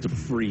one's just a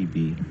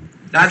freebie.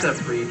 That's a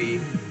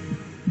freebie.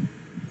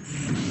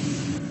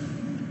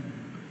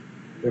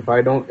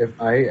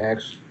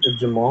 If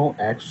Jamal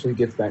actually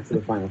gets back to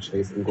the final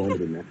chase, I'm going to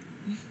the next.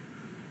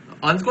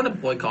 I'm just going to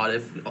boycott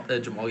if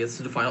Jamal gets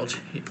to the final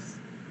chase.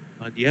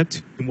 You have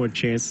 2 more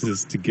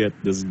chances to get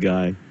this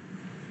guy.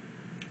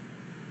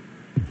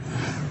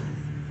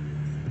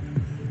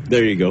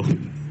 There you go.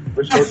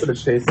 Which host of the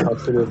chase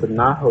hosted it, but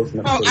not host.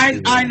 Oh,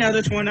 I know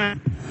this one.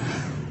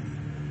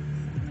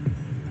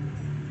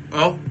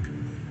 Oh.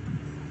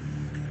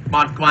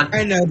 Come on.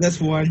 I know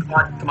this one.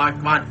 Come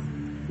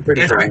on.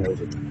 Pretty sure Answer he it.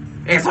 knows it.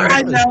 Answer I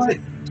it. know it.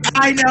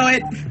 I know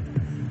it.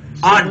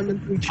 On. 1 in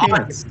 3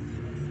 chance.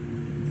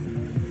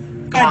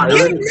 Come on.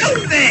 You know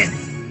this.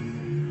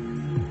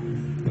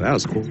 That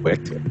was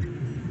quick.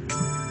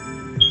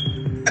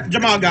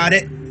 Jamal got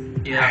it.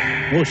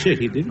 Yeah. Oh shit,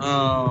 he did.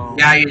 Oh.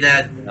 Yeah, you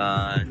did.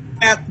 God.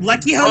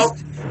 Lucky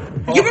Host.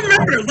 Oh. You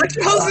remember, Lucky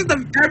Hosted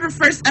the very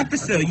first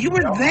episode. You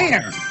were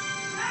there.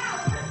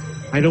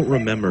 I don't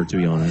remember, to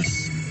be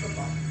honest.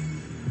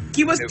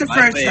 He was the Wait,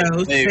 first wait,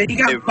 host, wait, then he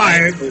got wait,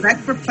 fired. wait.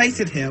 Rex replaced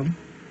him.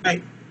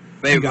 Right.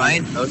 Wait, You got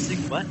Ryan hosting?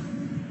 What?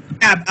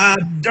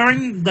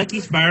 During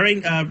Lucky's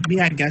firing, we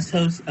had guest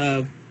hosts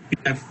of we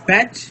have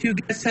Fetch who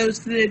guest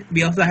hosted.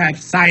 We also have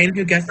SIREN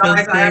who guest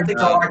Guys, I have to hosted.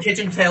 go. Our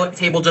kitchen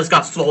table just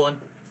got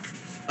stolen.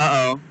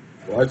 Uh-oh.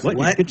 What? What?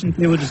 Your kitchen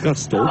table just got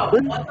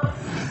stolen?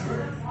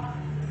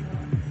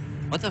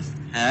 What the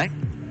heck?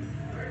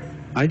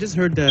 I just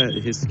heard that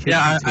his kitchen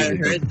Yeah, I table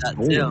heard got that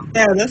stolen. too.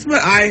 Yeah, that's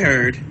what I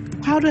heard.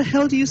 How the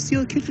hell do you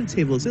steal a kitchen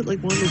table? Is it like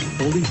one of those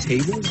folding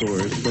tables, or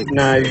is it like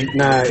Nah,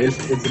 it's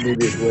a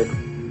devious lick.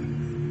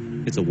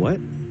 it's a what?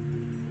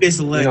 It's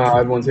lit. You know how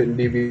everyone's hitting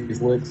devious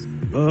licks?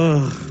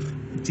 Ugh,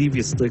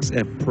 devious licks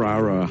at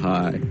Prara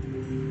High.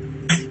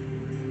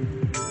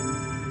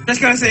 Just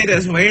gonna say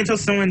this: wait until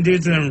someone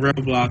does it in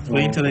Roblox.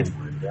 Wait until they.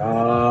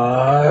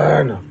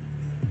 No.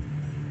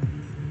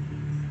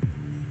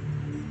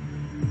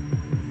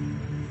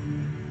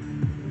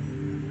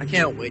 I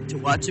can't wait to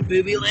watch a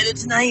movie later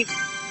tonight.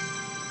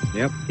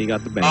 Yep, he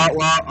got the Oh, bag.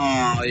 well,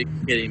 oh, you're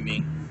kidding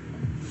me.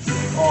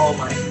 Oh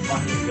my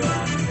fucking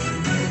god.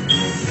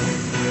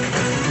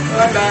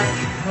 I'm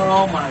back.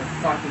 Oh my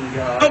fucking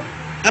god.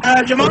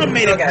 Jamal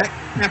made it Okay. back.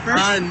 Pepper.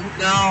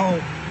 No.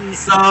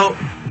 So,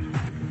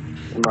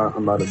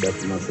 I'm about to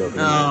deafen myself.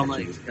 Oh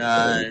my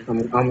god.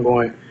 I'm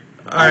going.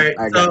 Alright,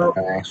 I gotta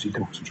actually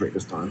concentrate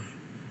this time.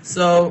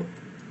 So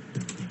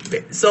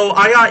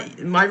I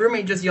got my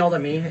roommate just yelled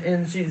at me,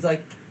 and she's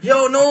like,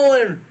 "Yo,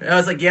 Nolan!" And I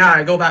was like, "Yeah."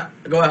 I go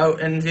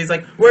out, and she's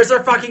like, "Where's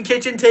our fucking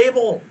kitchen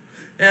table?"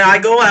 And I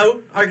go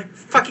out, our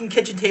fucking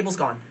kitchen table's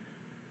gone.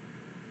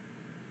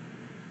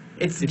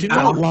 It's Did you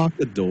out. not lock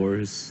the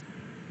doors?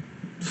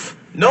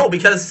 No,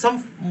 because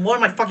one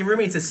of my fucking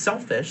roommates is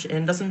selfish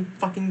and doesn't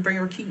fucking bring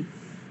her key.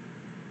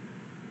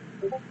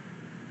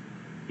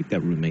 Keep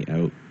that roommate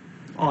out.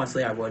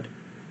 Honestly, I would.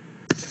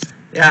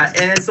 Yeah,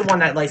 and it's the one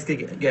that likes to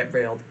get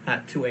railed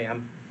at 2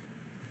 a.m.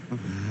 I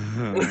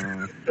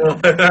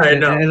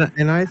know.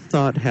 And I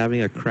thought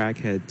having a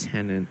crackhead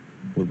tenant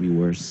would be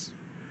worse.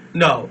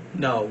 No,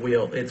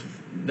 Wheel.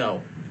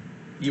 No.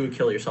 You would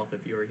kill yourself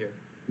if you were here.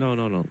 No.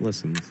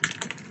 Listen.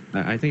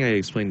 I think I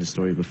explained the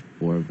story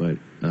before, but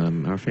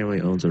our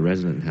family owns a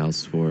resident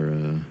house for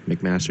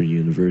McMaster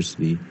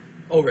University.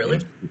 Oh,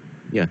 really?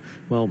 Yeah.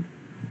 Well,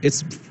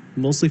 it's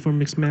mostly for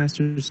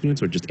McMaster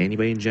students or just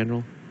anybody in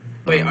general.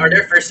 Wait, are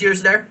there first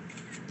years there?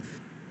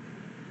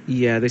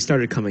 Yeah, they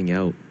started coming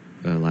out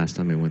last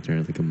time I went there,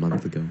 like a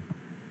month ago.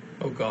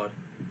 Oh, God.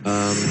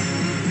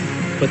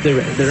 But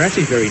they're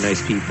actually very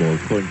nice people,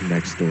 according to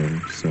next door.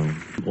 So,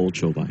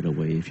 Ulcho, by the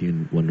way, if you're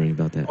wondering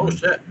about that. Oh,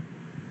 shit.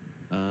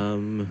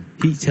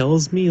 He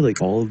tells me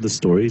like all of the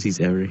stories he's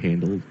ever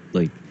handled,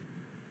 like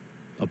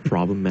a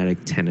problematic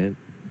tenant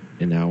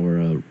in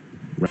our.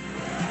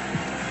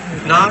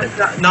 Not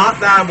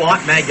that I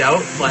want Meg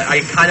out, but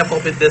I kind of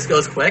hope that this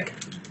goes quick.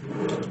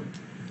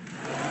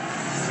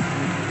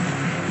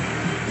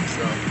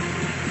 So.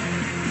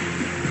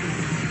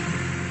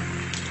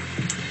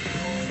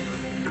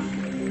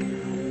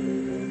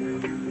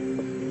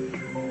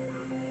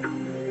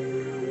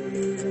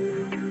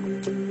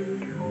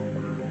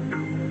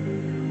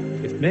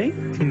 If Meg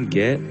can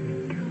get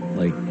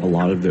like a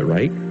lot of it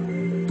right,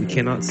 we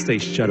cannot say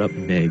 "shut up,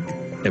 Meg"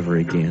 ever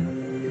again.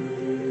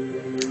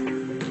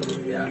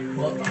 Yeah.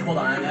 Well, hold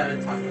on. I gotta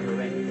talk to her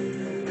roommate.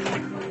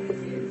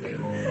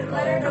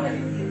 Let her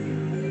know.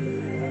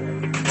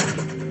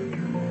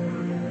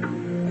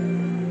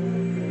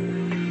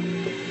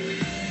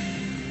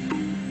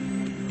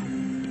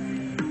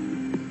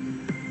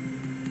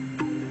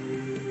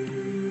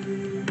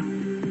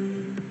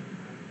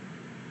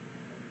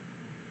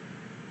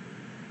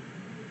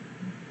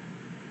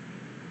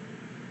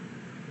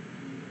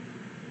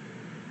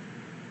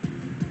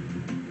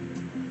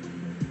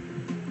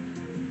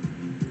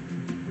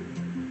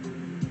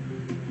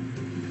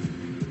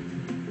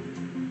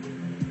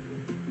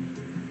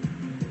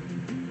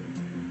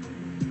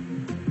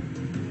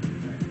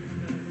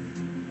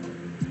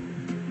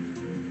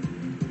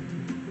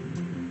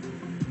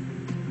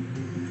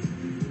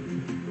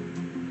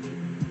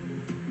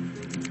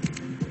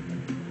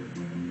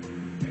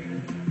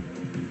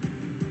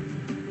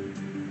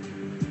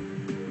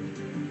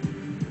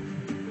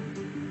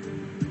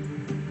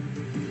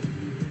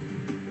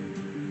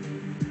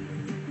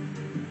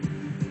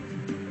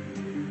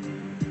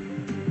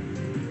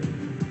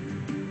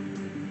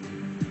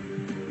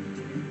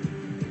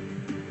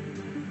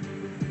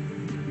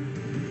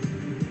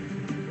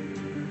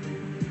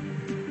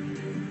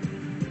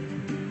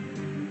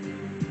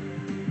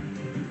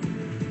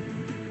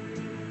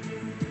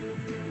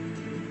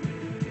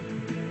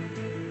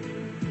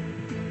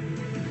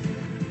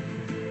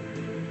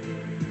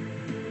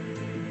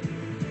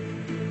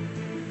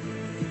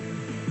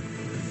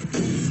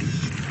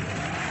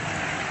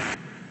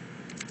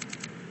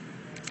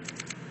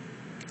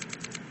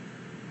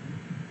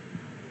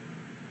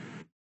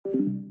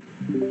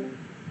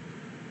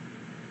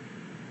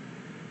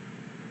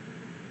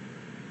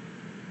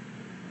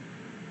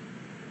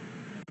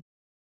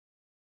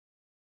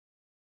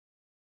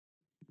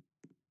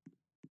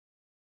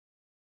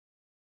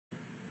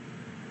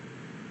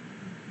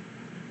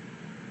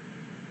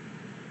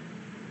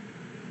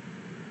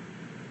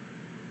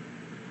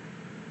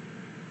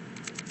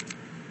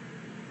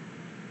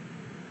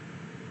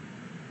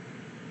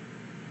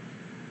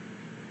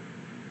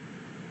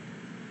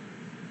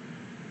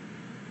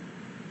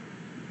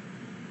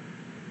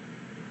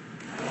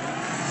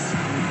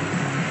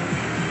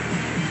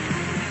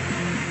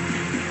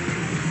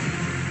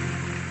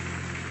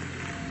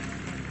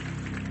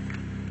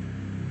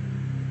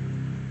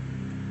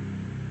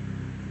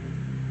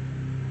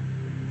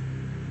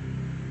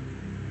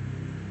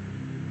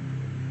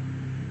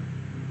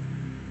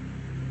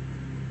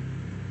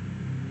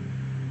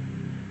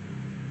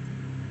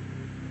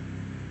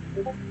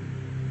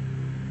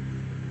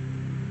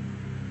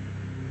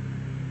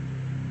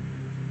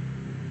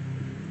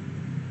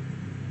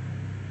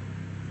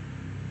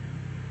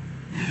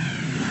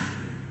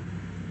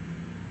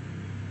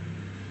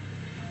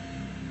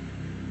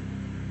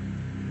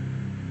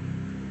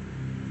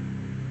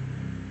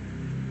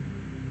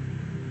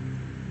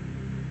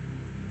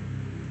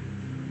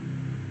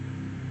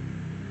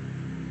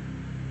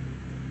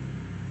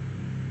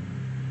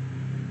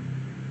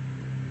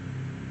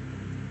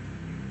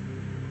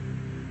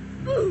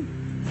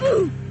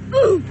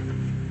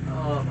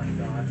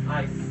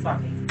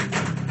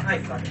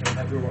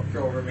 fucking with my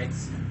girl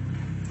roommates.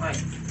 I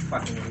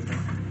fucking hate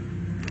them.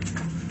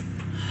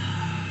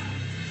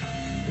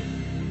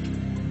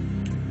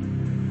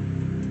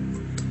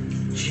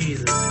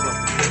 Jesus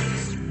fucking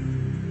Christ.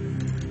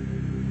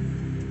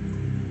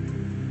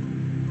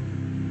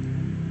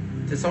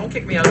 Did someone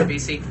kick me out of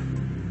BC?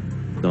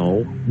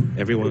 No,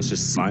 everyone's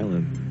just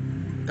silent.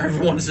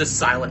 Everyone's just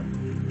silent.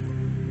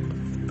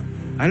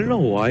 I don't know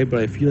why, but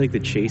I feel like the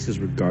chase is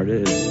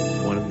regarded as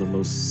one of the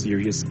most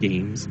serious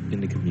games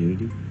in the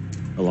community,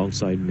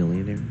 alongside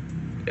Millionaire.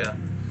 Yeah.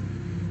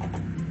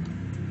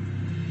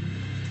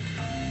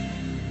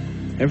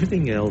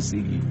 Everything else,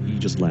 you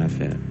just laugh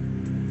at.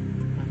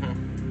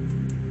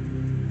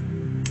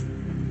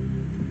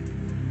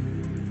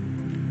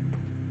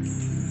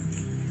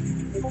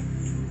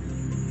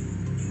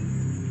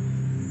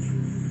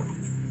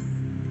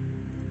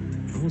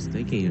 I was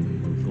thinking of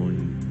going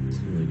to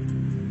like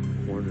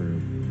corner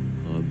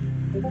pub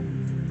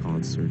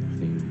concert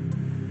thing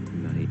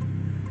night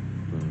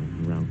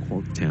around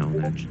Corktown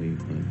actually,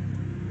 but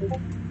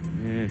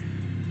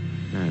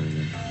I don't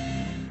know.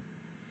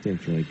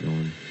 Didn't feel like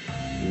going,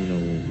 even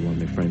though one of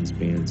my friends'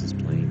 bands is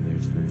playing there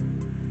tonight.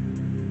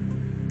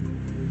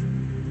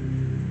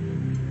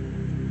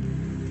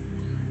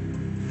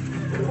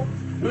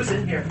 Who's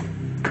in here?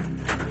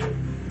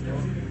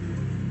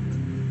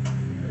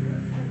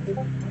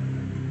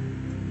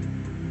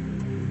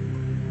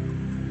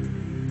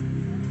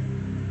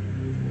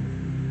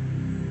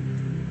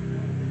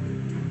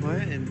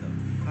 What in the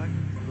fuck is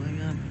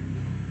going on?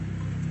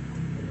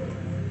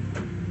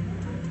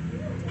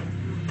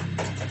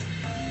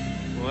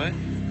 What?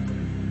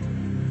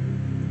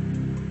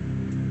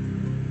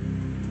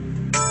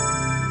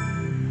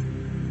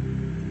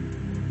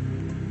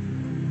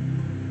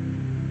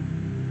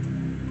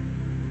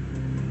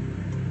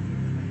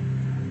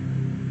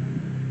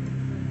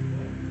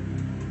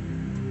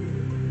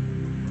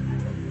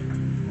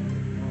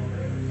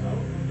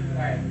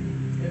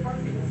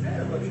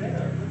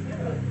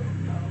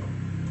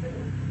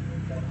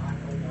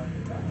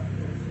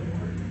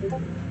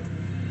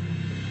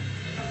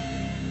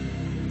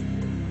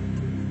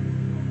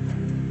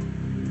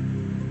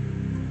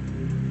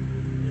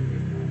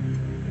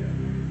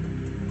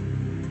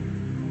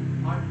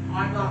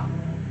 I'm not.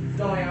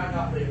 Zoe, I'm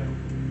not leaving.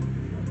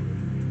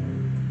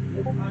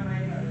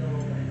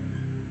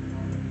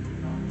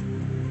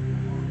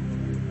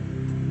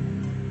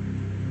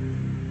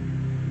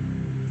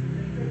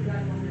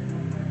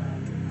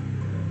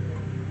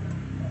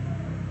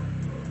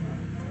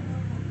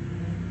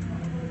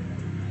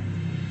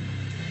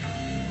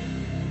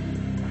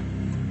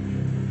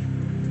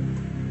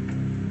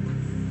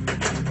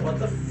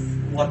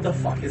 What the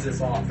fuck is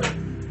this offer?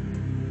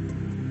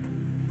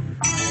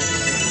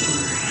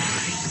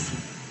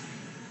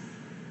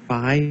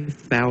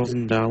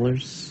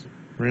 $5,000?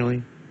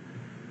 Really?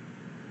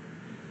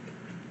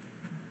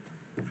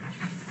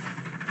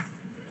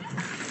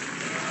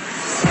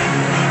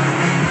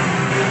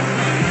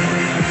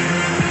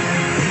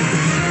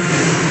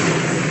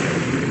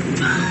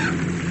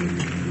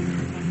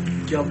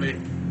 Kill me.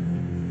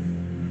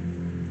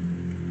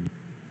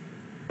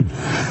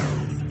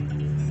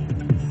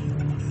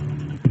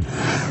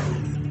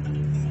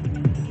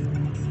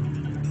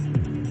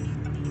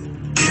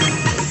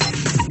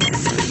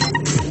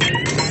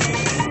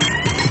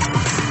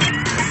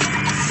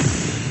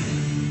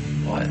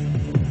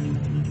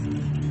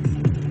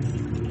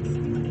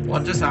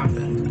 What just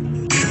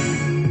happened?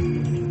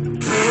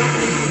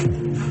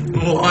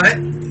 What?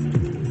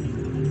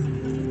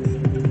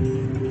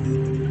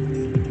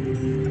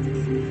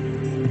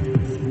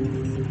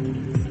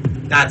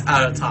 That's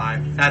out of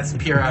time. That's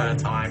pure out of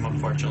time,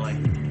 unfortunately.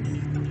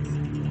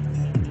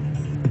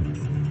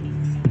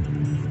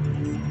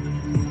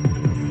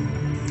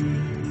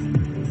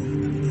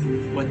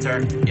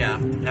 Winter, yeah,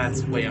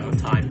 that's way out of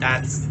time.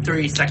 That's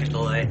 3-second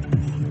delay.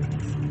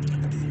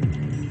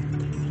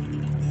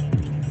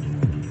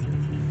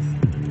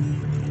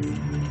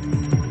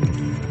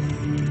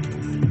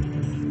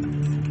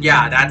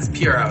 Yeah, that's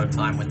pure out of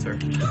time, Winter.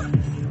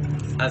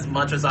 As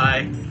much as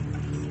I...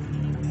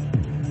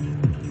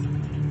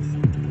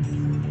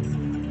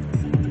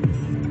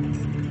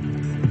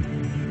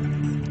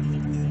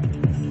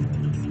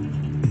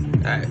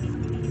 Alright.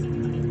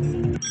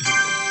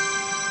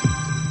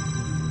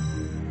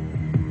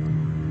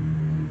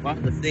 Wow,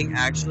 the thing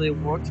actually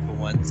worked for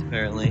once,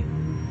 apparently.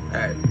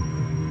 Alright.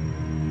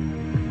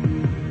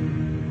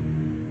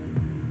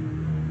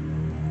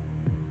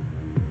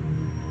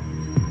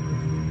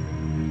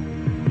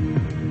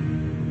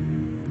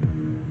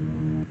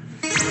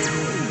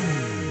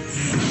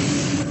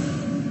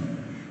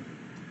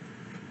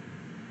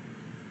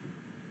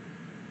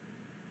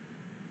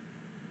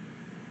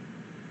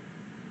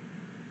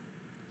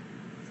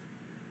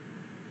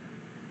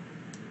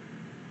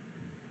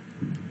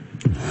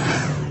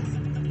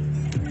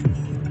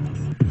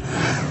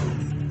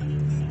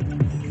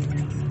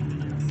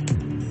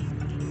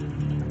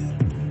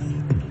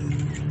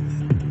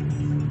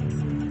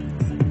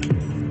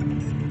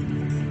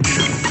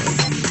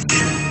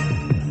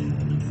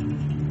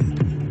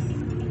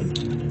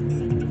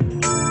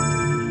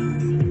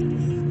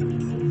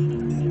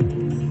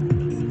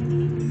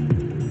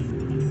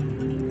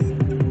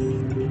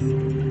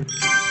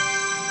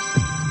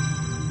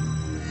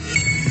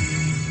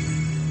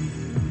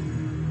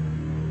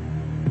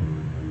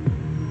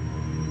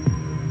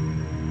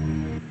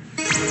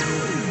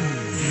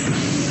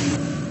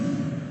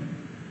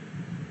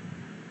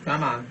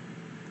 Come on.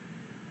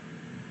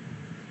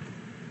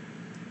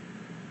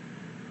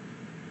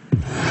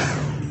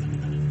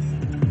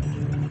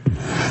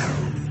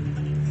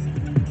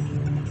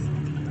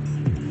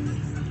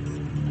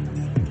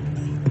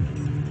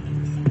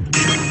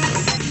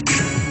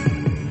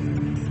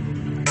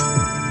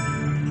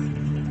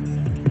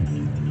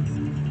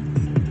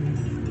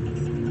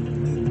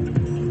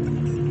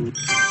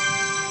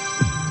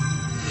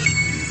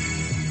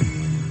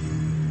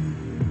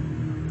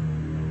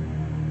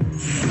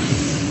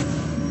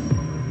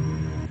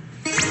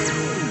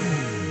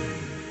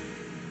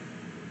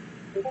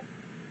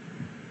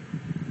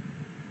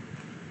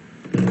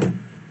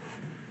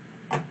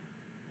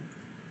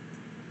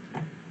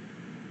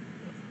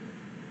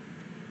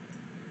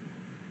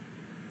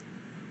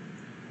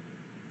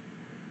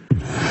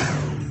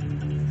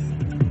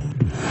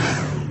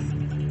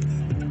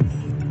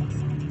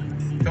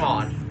 Come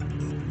on.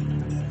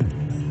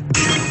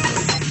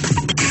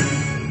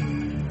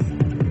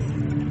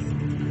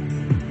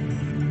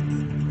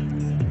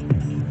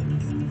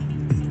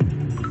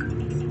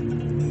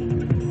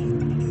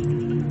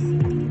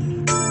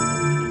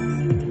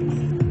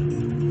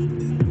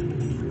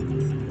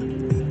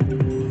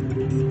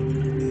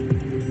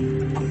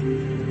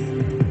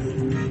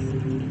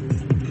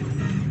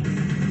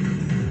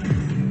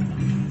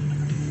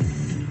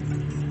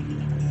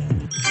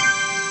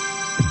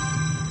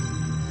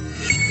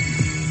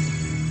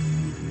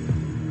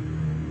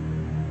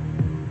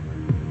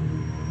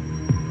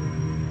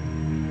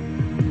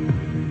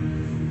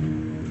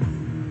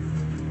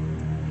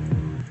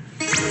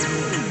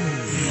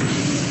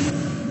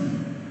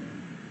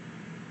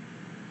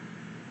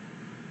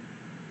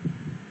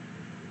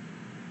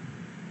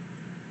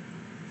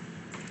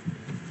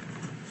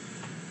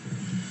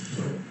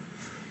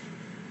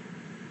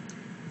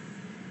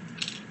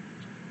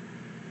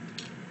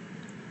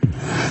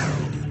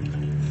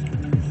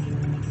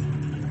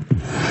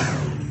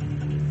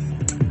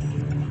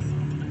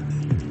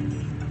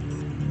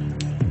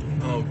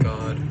 Oh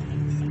god.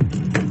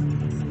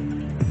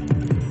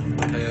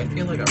 Okay, I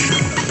feel like I'm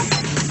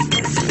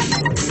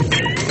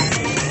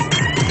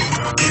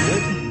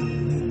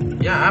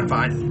yeah, I'm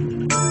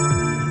fine.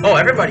 Oh,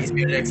 everybody's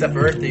muted except for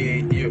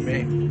Earthy, you and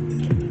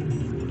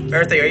me.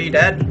 Earthy, are you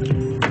dead?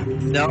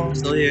 No, I'm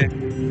still here.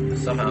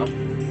 Somehow. I've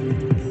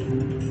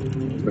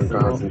been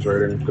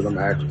concentrating because I'm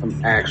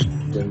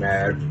actually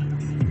mad.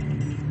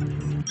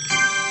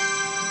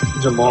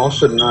 Jamal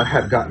should not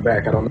have gotten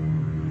back. I don't know.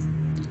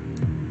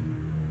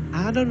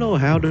 I don't know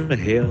how the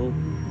hell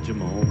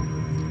Jamal.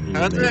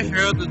 How the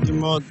hell did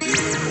Jamal do?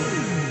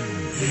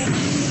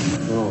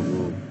 Oh,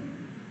 no.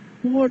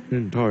 What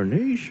in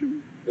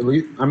tarnation? At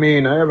least, I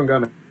mean, I haven't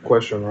gotten a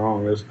question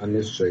wrong on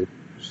this shape,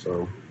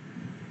 so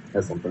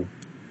that's something.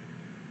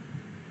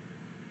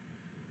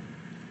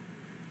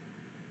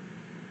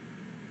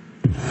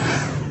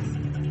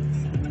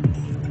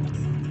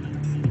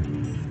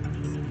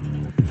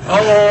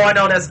 Oh, I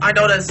know this. I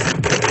know this.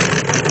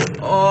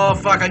 Oh,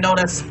 fuck, I know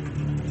this.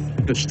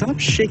 Stop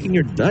shaking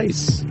your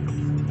dice.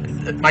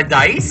 My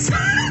dice?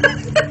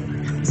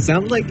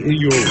 Sound like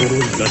you were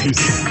rolling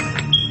dice.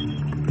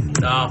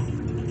 No.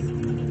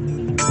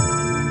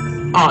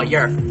 Oh,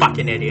 you're a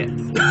fucking idiot.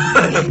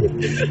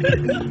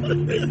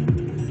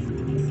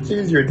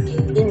 She's your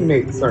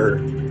teammate, sir.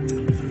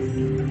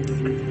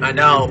 I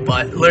know,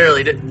 but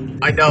literally,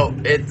 I know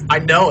it.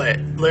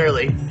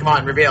 Literally, come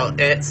on, reveal.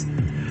 It's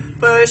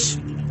push.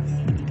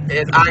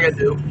 It's I gotta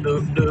do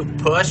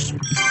push.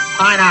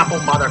 Pineapple,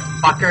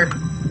 motherfucker.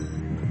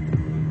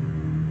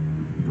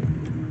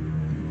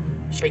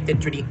 Shake the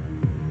tree.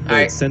 Wait,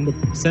 Alright. send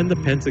the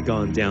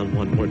Pentagon down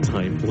one more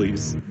time,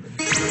 please.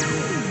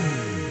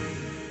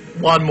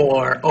 One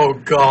more. Oh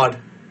god.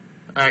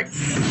 Alright.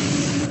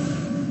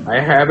 I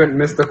haven't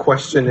missed a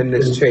question in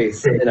this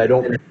chase, and I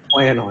don't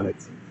plan on it.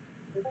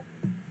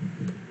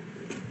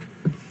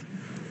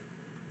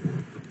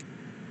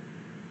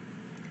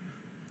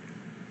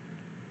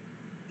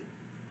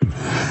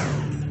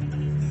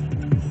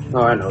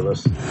 Oh, I know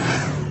this.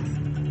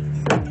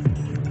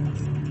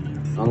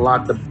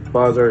 Unlock the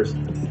buzzers.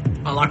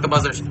 Unlock the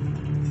buzzers.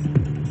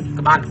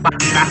 Come on,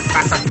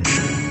 faster.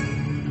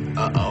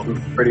 Uh-oh. I'm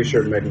pretty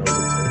sure Meg knows it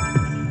too.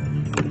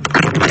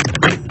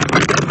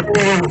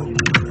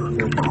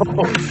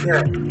 Oh,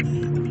 shit.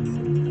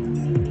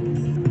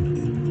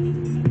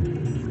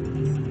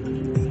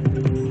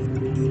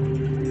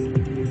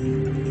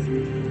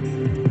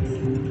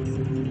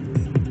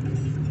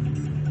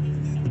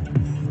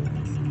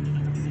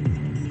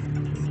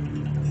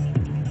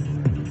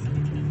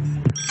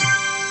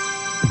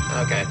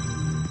 Okay.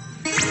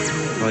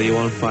 Well, you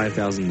want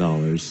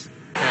 $5,000.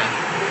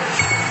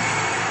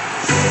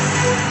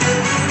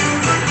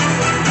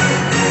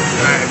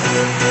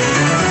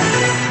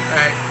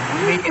 Alright.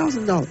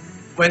 $5,000.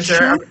 Winter,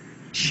 Chump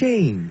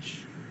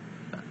change.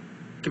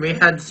 can we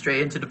head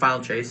straight into the final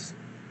chase?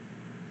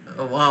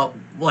 Well,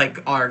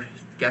 like our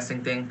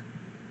guessing thing.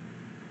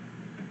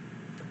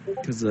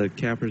 Because the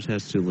cappers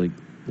has to like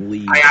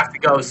leave. I have to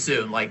go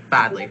soon, like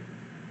badly.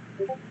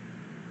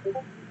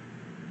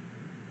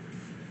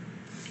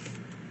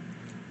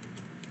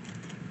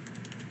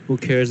 Who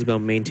cares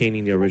about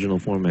maintaining the original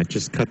format?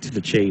 Just cut to the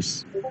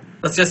chase.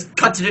 Let's just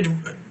cut to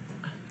the...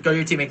 Go to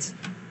your teammates.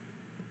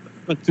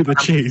 Cut to the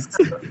chase.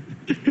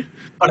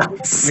 Oh, no. I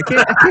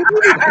can't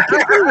believe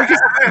I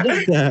just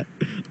did that.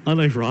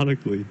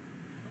 Unironically.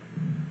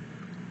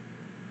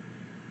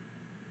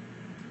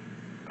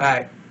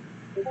 Alright.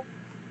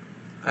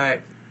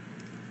 Alright.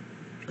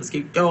 Let's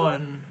keep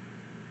going.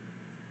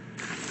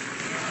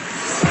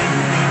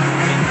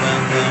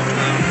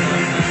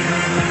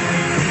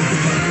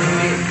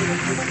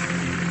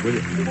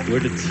 Where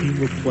the team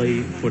will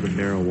play for the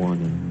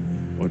marijuana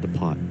or the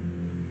pot.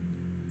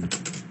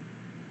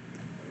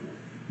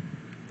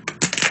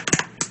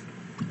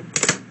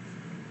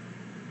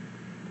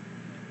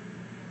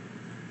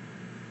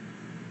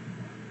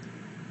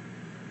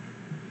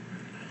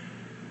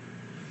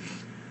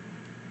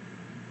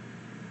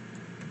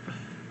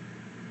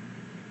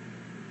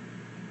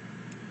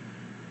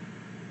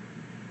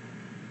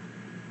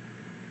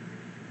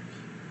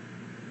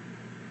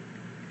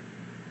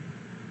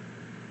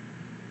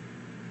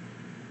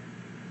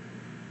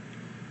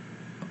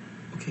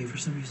 Okay, for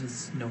some reason,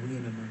 Snowy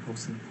and them are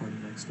hosting a party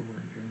next door,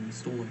 and we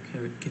stole a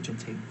kitchen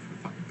table for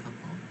fucking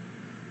football.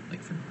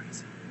 Like, for no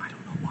reason. I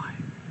don't know why.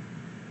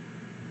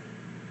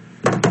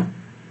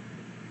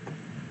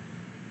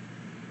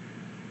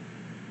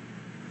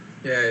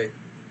 Yay.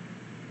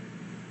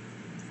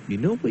 You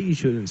know what you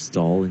should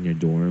install in your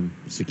dorm?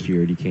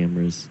 Security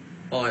cameras.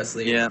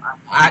 Honestly, Yeah.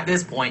 At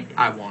this point,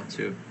 I want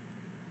to.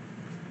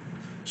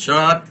 Shut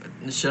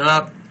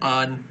up,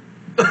 on.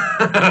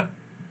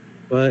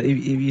 But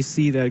if you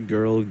see that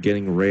girl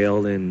getting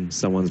railed in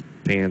someone's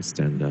pants,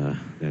 then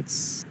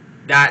that's...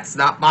 That's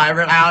not my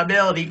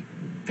reliability.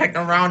 Pick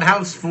a round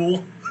house,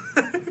 fool.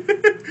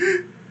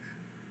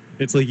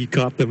 It's like you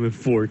caught them in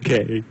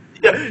 4K.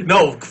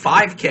 No,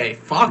 5K.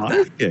 Fuck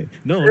that. 5K?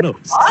 No,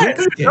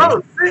 6K.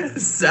 No,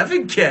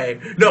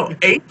 7K. No,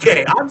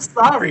 8K. I'm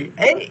sorry,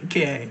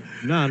 8K.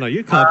 No,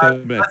 you caught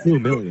them at 2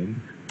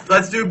 million.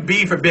 Let's do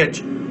B for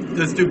bitch.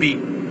 Let's do B.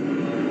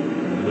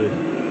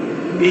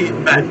 B,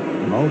 bet.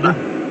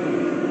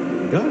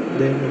 God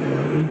damn it,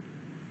 Marty.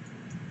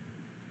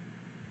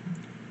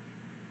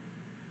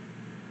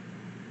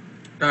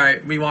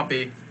 Alright, we want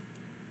B. B.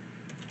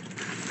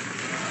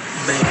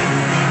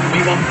 We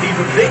want B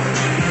for bitch.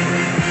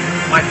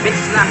 My bitch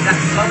slapped that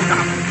soda.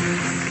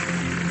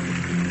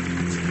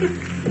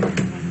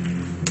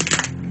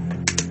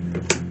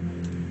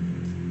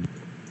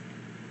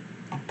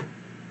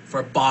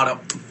 For bottom.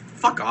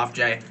 Fuck off,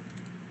 Jay.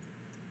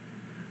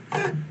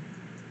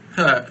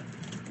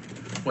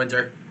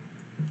 Winter.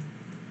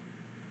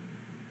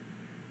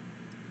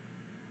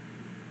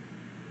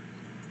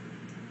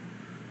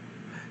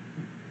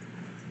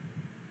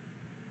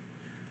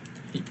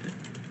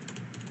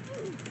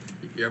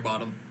 Your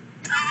bottom.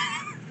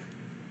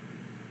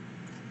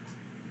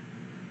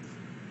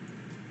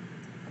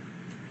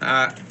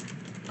 Alright,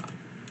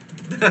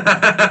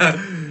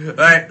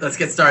 let's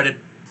get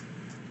started.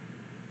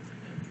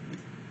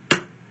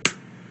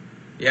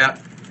 Yeah.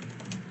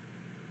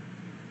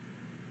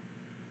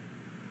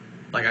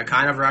 Like, I'm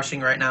kind of rushing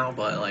right now,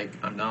 but, like,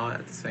 I'm not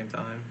at the same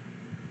time.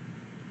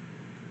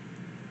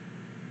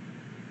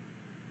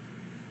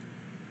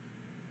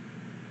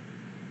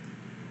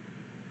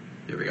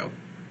 Here we go.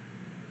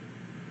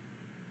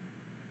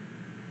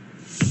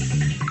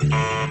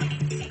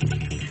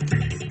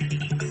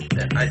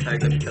 I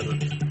tagged it because of...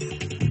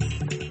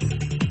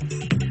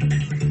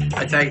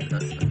 I tagged...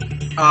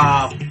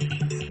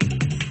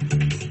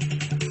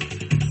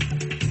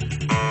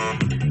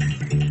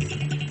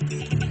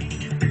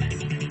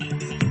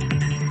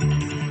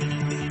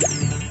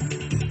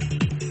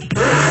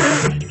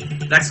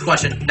 Next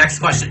question, next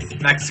question,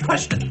 next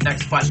question,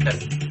 next question.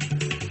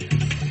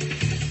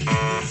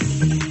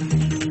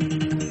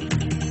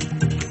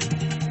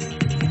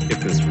 Get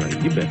this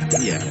right. You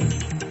bet. Yeah,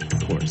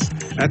 of course.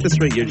 At this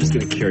rate, you're just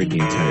going to carry the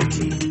entire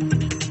team.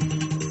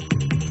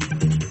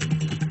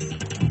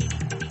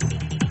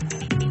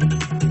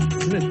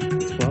 Isn't it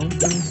 12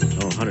 times?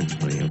 Oh,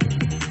 120. Okay.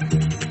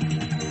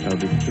 That'll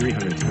be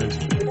 300 times.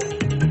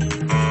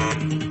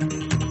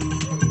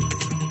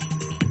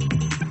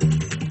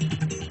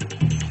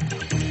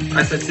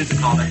 I said super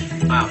common.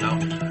 I don't know.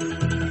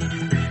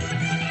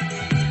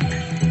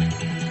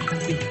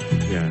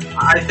 Yeah.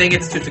 I think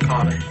it's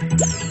Tutankhamun.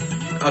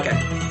 Okay.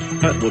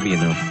 That will be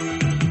enough.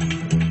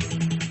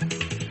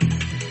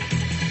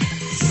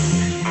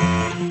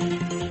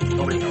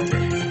 Nobody knows it.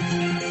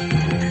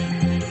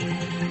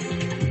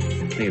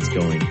 I think it's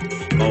going.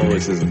 Oh,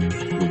 this is a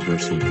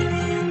reversal.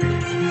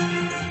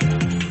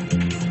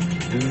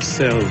 In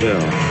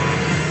Sellville.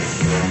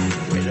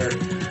 Right there.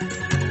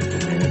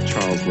 And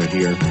Charles, we're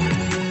here.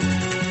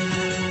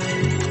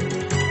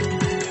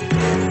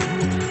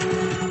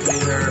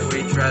 Waiter,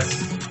 waitress.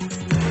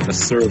 A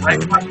server.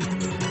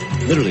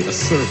 Literally, a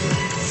server.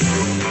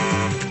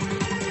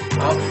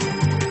 Oh.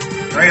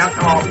 Right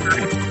alcohol.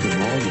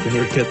 Jamal, you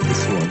better get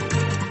this one.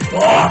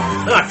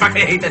 Oh, I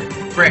fucking hate that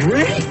brick.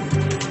 Brick?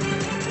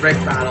 Brick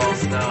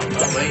battles. No.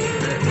 Oh, wait.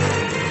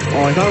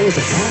 Oh, I thought it was a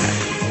hat.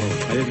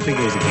 Oh, I I didn't think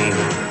it was a game.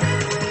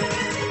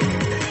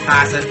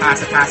 Pass it,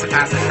 pass it, pass it,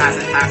 pass it, pass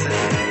it, pass it.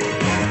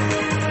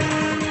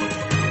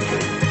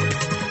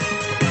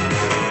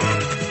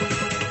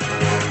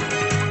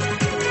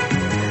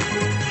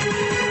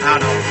 I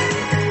don't know.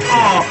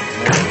 Oh!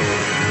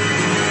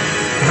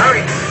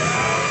 Hurry!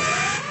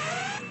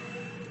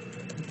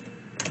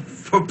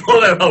 For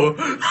bullet hole.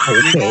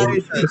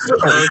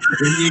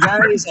 You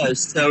guys are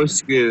so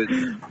screwed.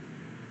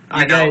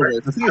 I know. You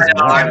guys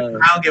are I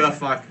don't give a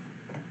fuck.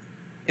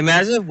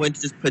 Imagine if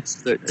Winter just puts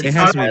the. It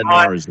has to be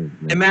Mars.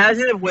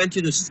 Imagine if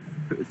Winter just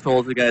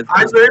told the guys.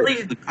 I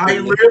literally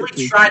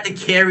tried to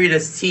carry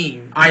this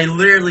team. I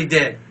literally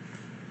did.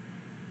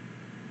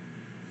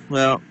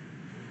 Well,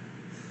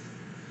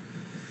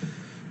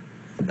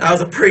 that was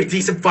a pretty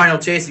decent final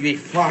chase to be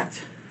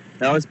fucked.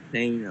 that was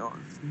pain. What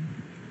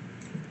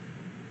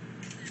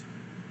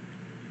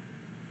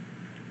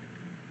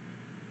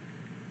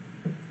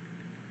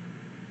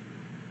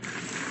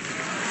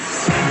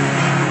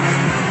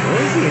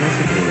was the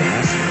answer to the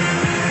last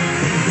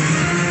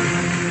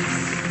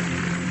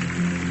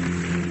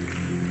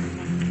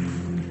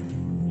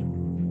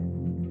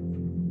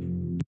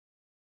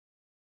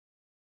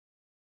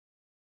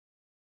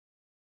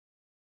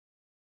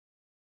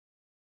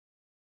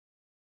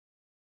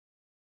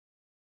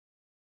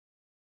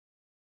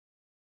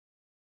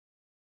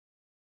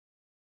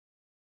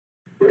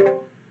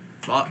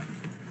Fuck.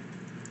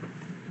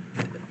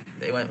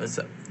 They went with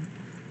some.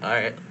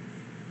 Alright.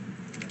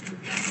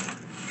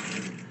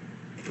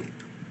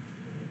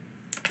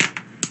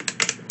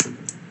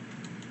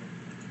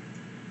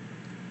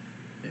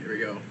 Here we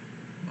go.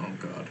 Oh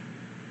god.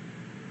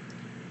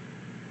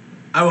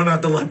 I will not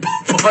have to let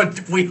Pop on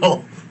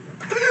wheel.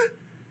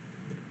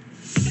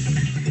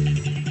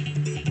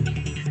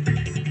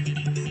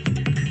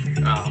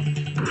 Oh.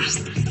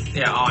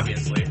 Yeah,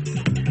 obviously.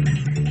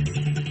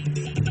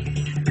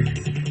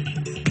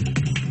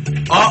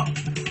 Oh!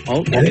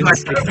 Oh, well,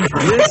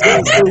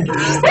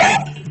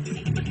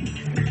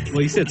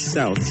 you said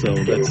south, so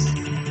that's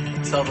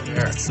South of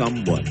America.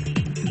 somewhat.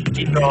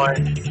 Keep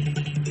going.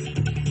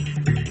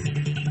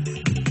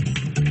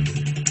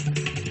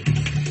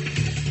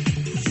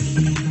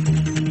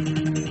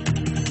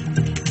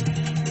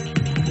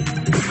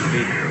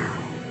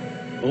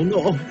 Oh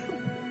no!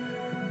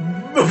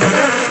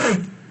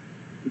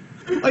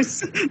 I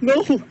said,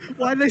 no!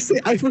 Why did I say?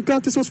 I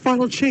forgot this was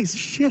Final Chase.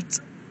 Shit!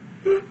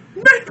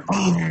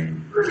 Oh,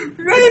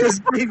 I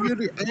just gave you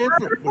the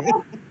answer.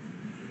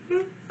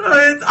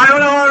 I don't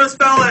know how to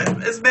spell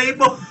it. It's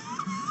Maple.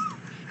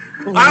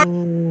 I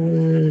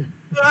don't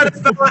know how to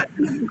spell it.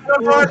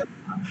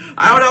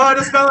 I don't know how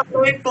to spell it.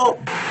 Maple.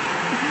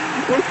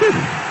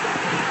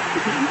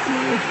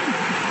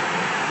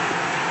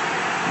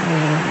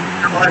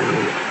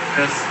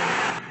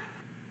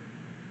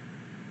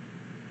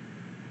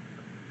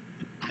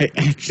 I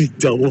actually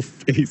double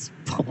face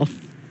palm.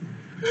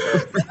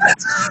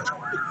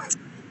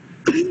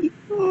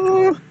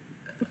 Oh.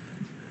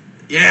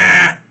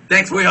 Yeah.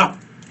 Thanks, Will.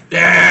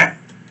 Yeah.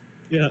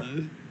 Yeah,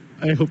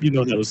 I hope you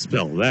know how to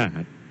spell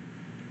that.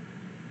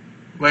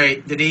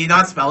 Wait, did he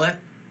not spell it?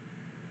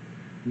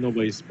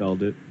 Nobody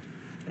spelled it.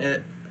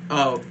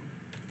 Oh.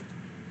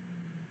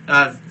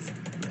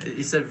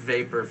 He said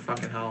vapor.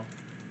 Fucking hell.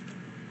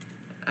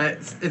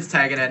 It's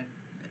tagging in.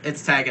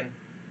 It's tagging.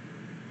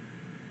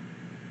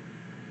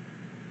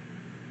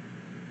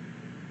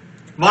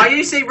 Why did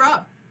you say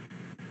Rob?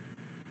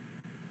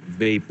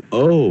 Vape.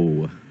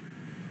 Oh.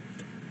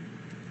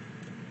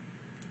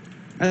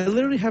 I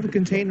literally have a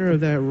container of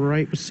that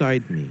right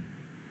beside me.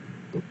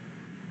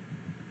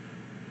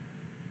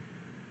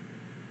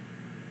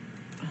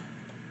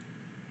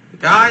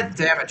 God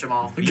damn it,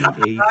 Jamal.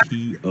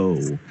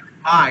 VAPO.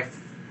 My.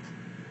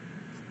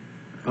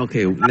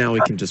 Okay, now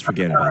we can just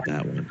forget about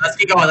that one. Let's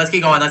keep going. Let's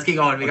keep going. Let's keep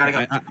going. We gotta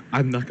go.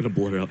 I'm not gonna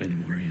blur out any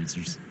more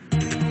answers.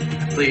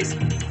 Please.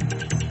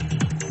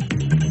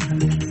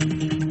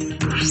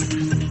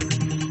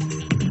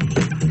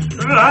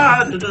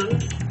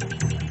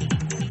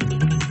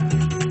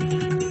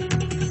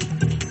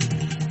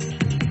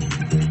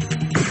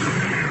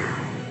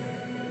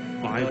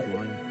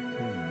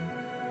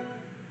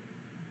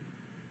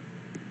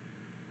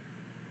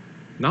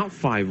 Not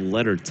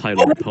 5-letter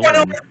title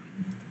poem.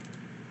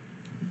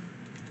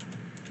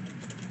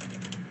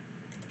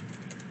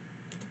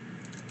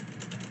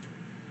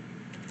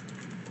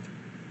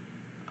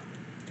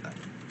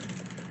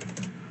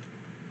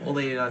 Old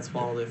lady that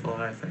swallowed it full,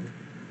 I think.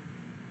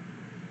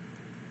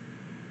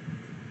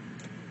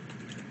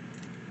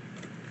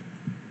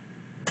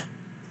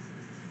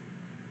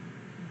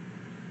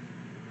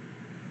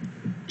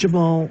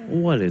 Jamal,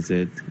 what is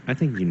it? I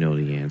think you know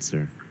the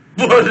answer.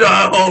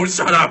 Oh,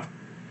 shut up!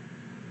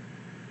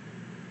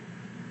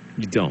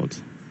 You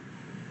don't.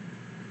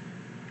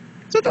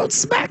 So don't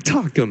smack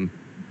talk him.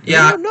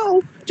 Yeah.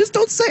 No, just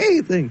don't say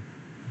anything.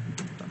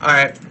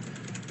 Alright.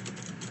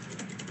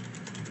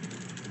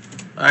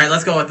 Alright,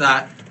 let's go with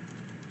that.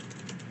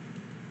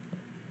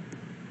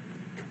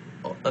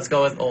 Let's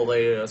go with old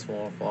lady that's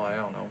waterfall. I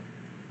don't know.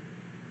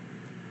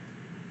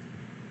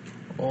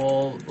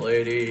 Old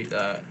lady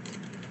that...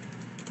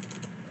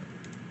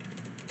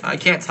 I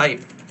can't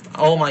type.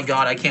 Oh my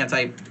god, I can't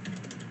type.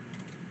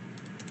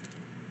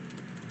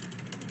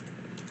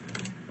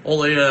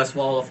 Old lady that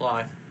swallowed a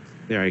fly.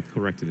 There, I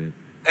corrected it.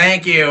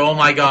 Thank you. Oh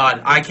my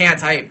god, I can't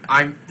type.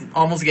 I'm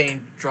almost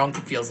getting drunk.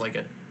 It feels like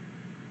it.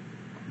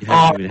 You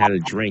haven't even had a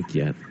drink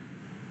yet.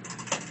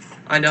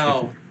 I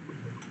know.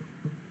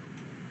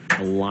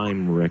 A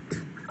lime Rick.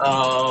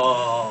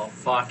 Oh,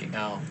 fucking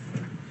hell.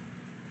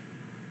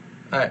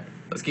 Alright,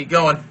 let's keep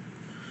going.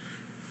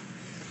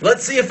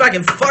 Let's see if I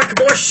can fuck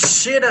more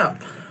shit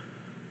up.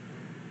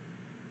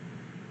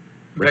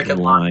 Rick and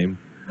lime.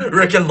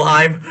 Rick and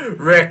lime.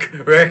 Rick.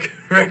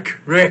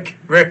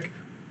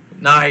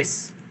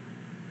 Nice.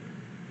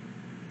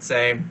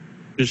 Same.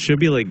 It should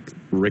be like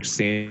Rick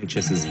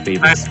Sanchez's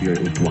favorite spirit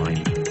with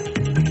lime.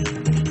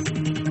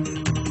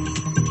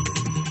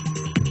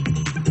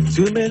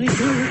 Too many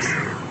cooks.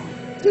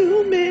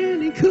 Too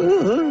many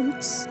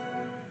cooks.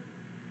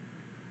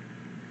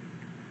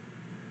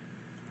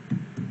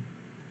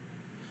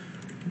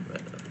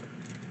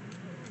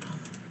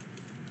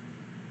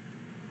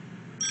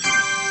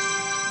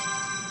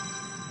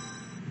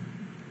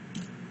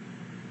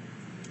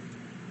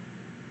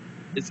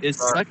 It's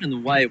black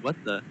and white. What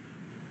the?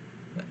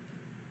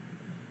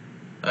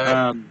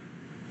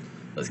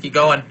 Let's keep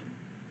going.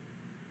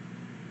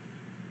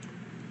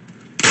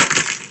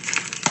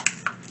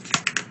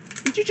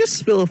 Did you just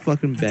spill a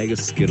fucking bag of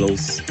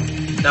Skittles?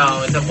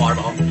 No, it's a water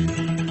ball.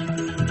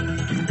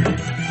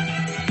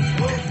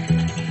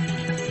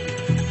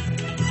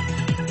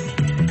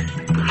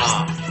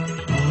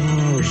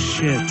 Oh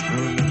shit.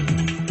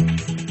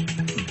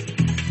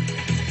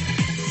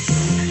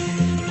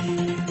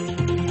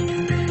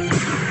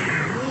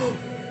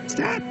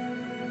 Stop.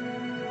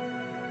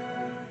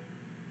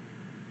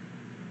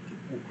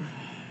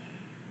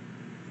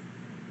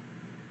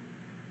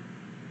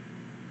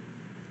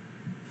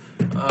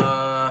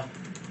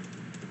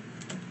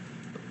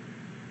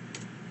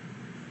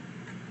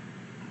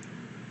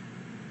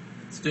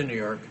 Let's do New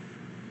York.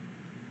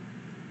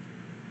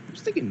 I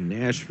was thinking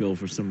Nashville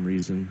for some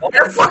reason. What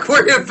the fuck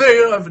were you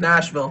thinking of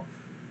Nashville?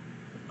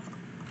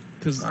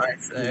 Because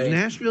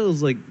Nashville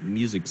is like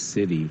Music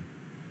City.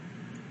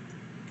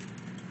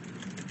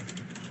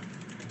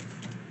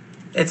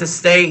 It's a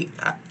state.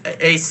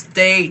 A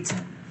state.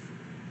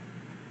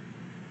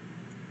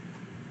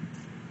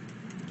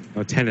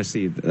 Oh,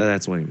 Tennessee.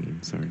 That's what I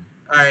mean. Sorry.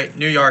 Alright,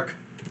 New York.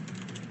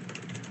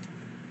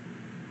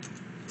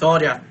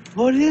 Told ya.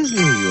 Oh, it is New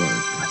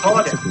York. told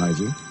That's ya.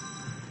 surprising.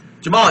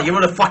 Jamal, you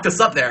would have fucked us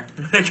up there.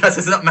 Because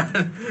it's not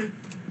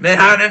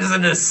Manhattan is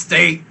in a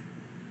state.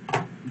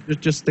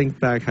 Just think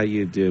back how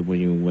you did when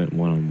you went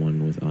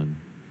one-on-one with Un.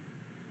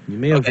 You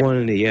may have won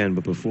in the end,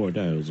 but before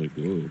that, I was like,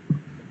 ooh.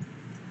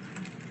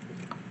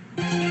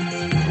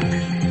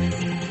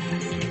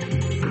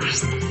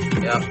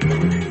 Yep.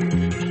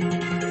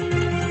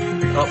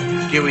 Oh,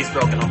 Huey's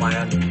broken on my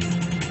end, I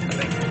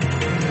think.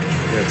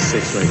 You're at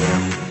 6 right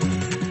now.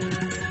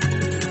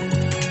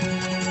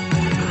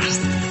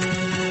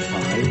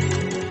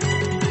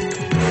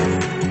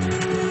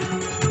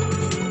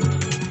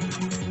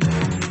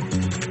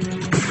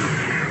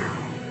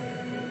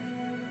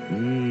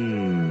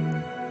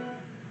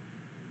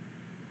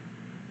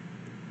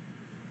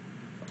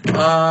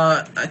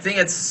 5. I think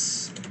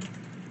it's...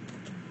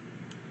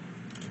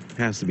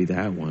 Has to be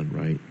that one,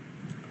 right?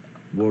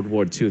 World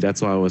War II,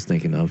 that's what I was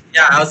thinking of.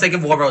 Yeah, I was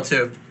thinking World War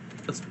II.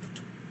 That's...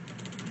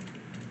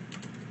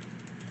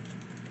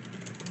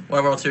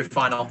 World War II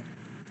final.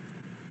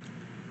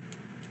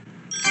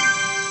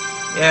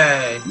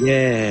 Yay.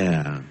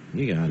 Yeah,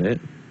 you got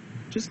it.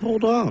 Just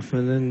hold off,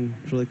 and then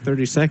for like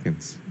 30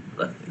 seconds.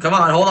 Come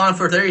on, hold on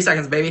for 30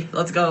 seconds, baby.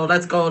 Let's go,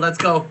 let's go, let's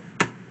go.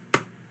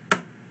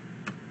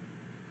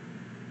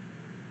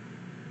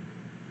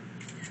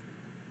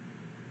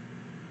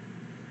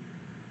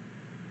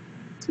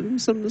 Send me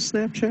something to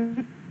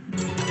Snapchat.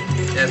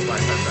 Yes, my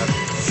Snapchat.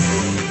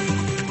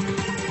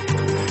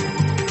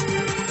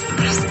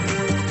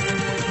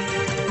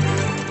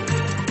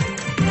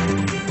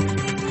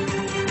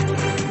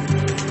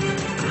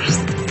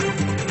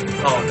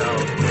 Oh no.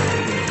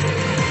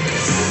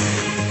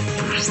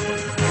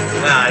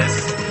 Nice.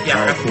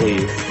 Yeah. Oh,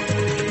 please.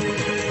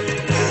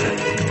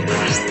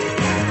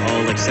 Oh,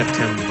 like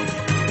September.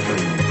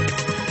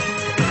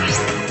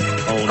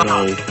 Oh no.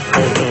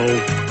 Oh no.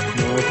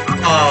 No.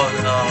 Oh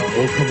no.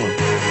 Oh, come on.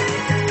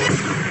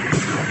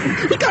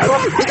 We got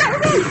it! We got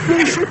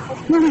it!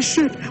 Holy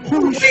shit!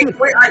 Holy shit!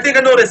 Wait, I think I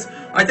noticed.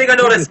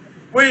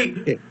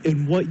 Wait.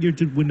 In what year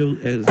did Windows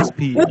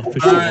XP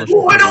officially launch?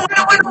 Oh, I know.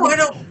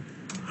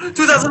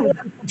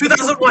 2001.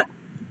 2001.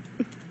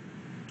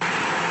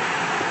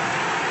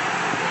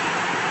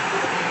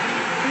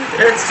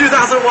 It's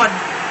 2001.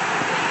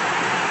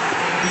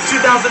 It's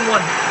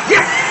 2001.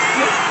 Yes!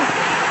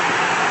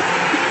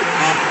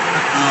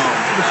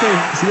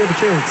 You have a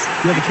chance.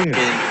 You have a chance.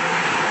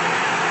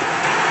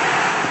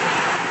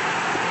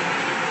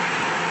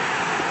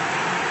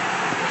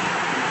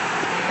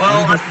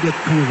 Well, have to get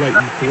through right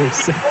in 4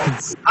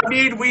 seconds. I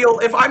mean,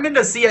 if I'm in the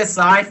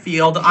CSI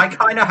field, I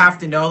kind of have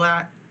to know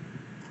that.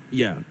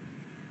 Yeah.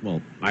 Well,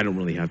 I don't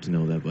really have to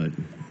know that, but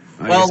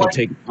I Well,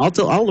 guess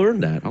I'll learn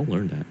that. I'll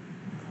learn that.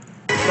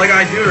 Like,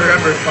 I do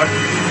remember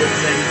fucking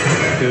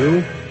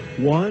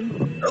 2,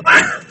 1. Let's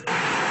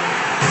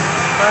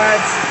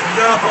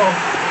go.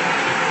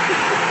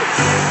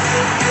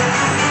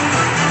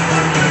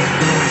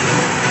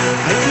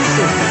 I feel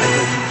so bad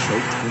that he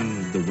choked in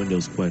the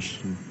Windows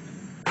question.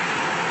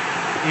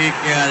 You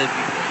gotta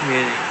be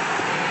kidding.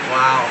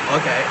 Wow.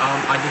 Okay.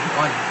 I just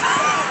won.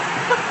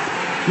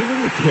 He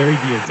literally carried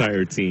the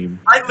entire team.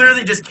 I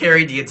literally just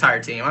carried the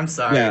entire team. I'm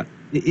sorry. Yeah.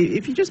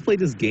 If you just played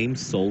this game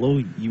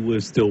solo, you would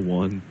have still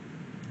won.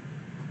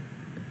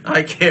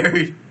 I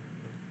carried.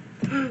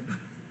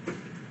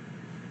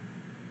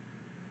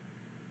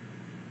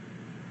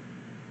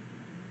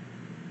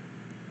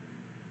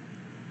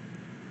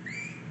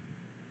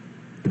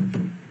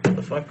 What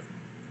the fuck?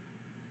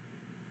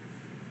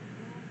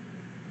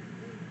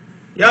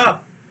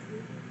 Yo!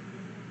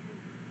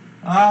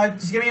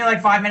 Just give me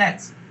like 5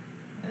 minutes.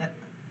 You're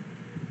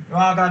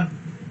welcome.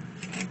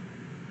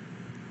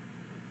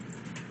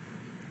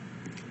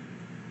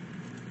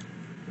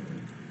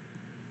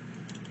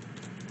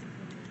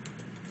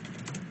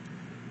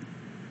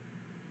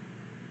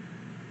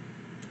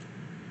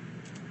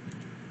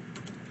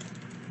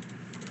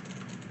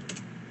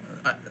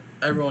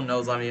 Everyone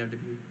knows I'm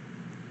EMDP.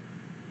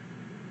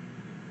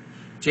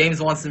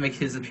 James wants to make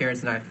his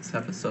appearance in this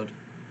episode.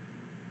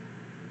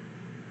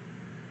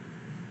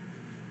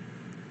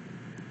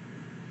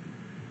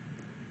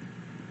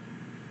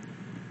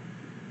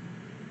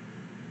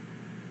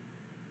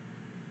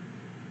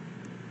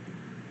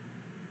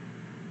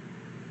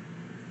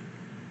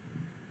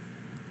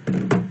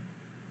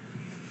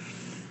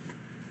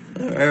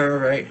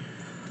 Alright.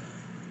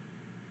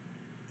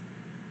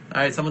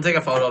 Alright, someone take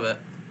a photo of it.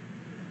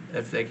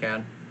 If they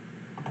can.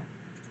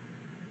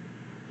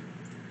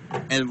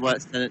 And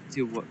what? Send it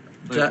to what?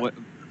 What?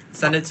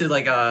 Send it to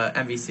like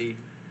MBC,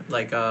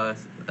 like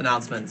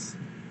announcements.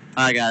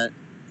 I got it.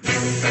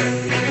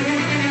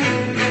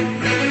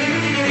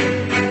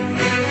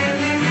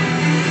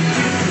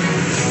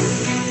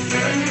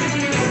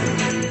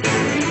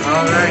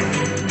 All right.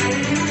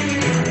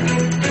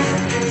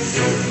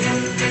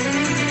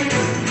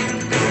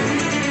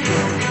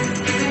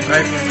 All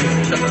right,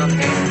 shut down the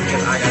game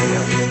because I gotta go.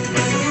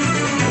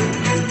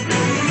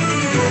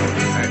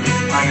 All right,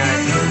 bye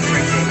guys.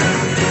 Great game.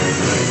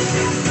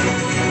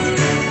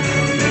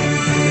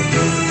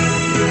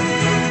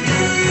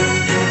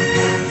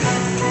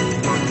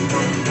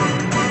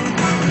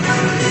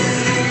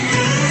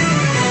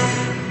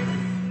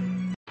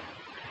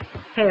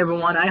 Hey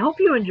everyone, I hope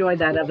you enjoyed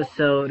that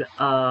episode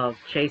of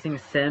Chasing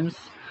Sims.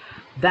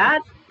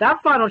 That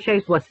final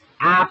chase was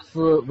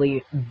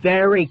absolutely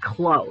very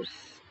close.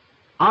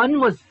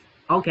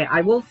 Okay, I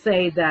will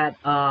say that,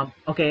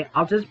 okay,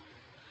 I'll just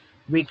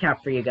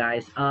recap for you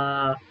guys.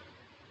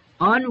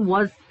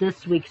 Was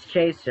this week's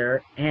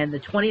chaser, and the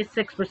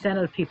 26%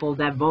 of the people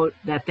that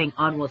think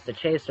was the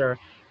chaser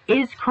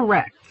is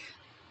correct.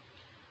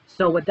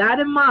 So with that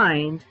in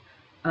mind,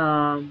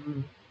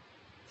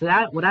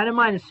 with that in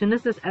mind, as soon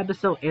as this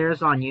episode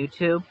airs on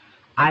YouTube,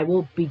 I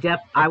will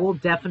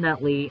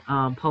definitely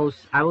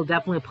post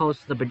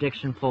the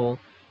prediction poll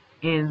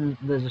in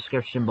the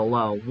description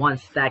below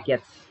once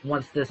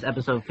this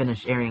episode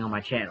finished airing on my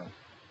channel.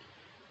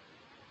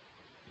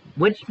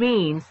 Which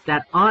means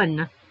that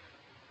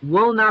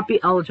will not be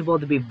eligible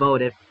to be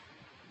voted.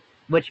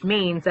 And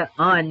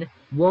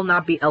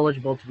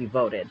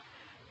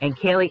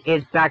Caylie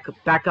is back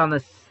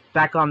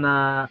on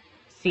the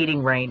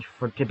seating range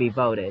to be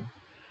voted.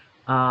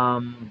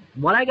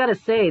 What I gotta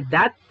say,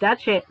 that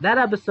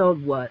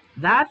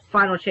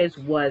final chase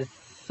was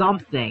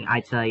something, I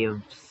tell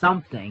you,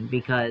 something,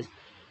 because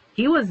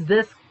was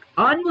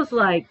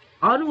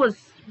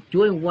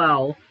doing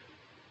well,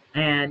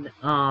 and,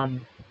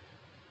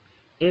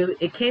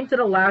 it came to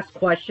the last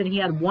question. He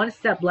had 1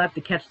 step left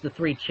to catch the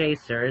 3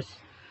 chasers,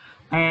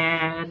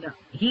 and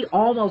he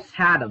almost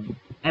had them.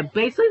 And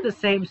basically the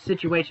same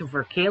situation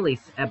for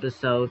Caylie's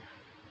episode,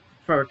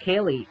 for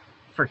Caylie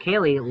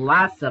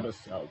last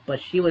episode, but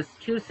she was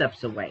 2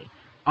 steps away.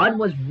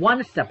 Was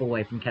 1 step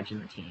away from catching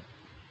the team.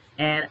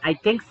 And I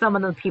think some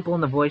of the people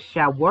in the voice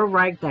chat were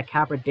right that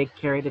Capra did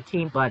carry the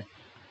team, but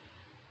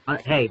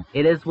hey,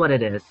 it is what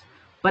it is.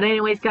 But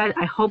anyways, guys,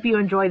 I hope you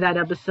enjoyed that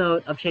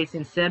episode of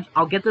Chasing Sims.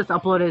 I'll get this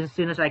uploaded as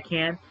soon as I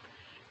can.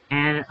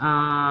 And,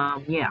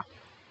 yeah.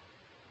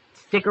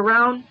 Stick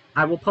around.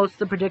 I will post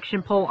the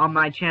prediction poll on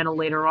my channel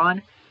later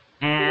on.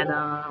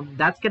 And,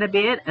 that's gonna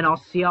be it. And I'll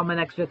see you on my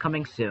next video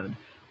coming soon.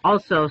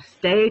 Also,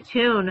 stay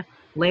tuned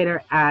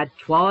later at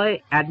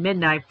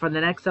midnight for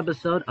the next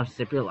episode of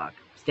Sip Your Luck.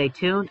 Stay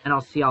tuned, and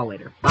I'll see y'all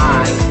later.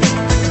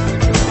 Bye!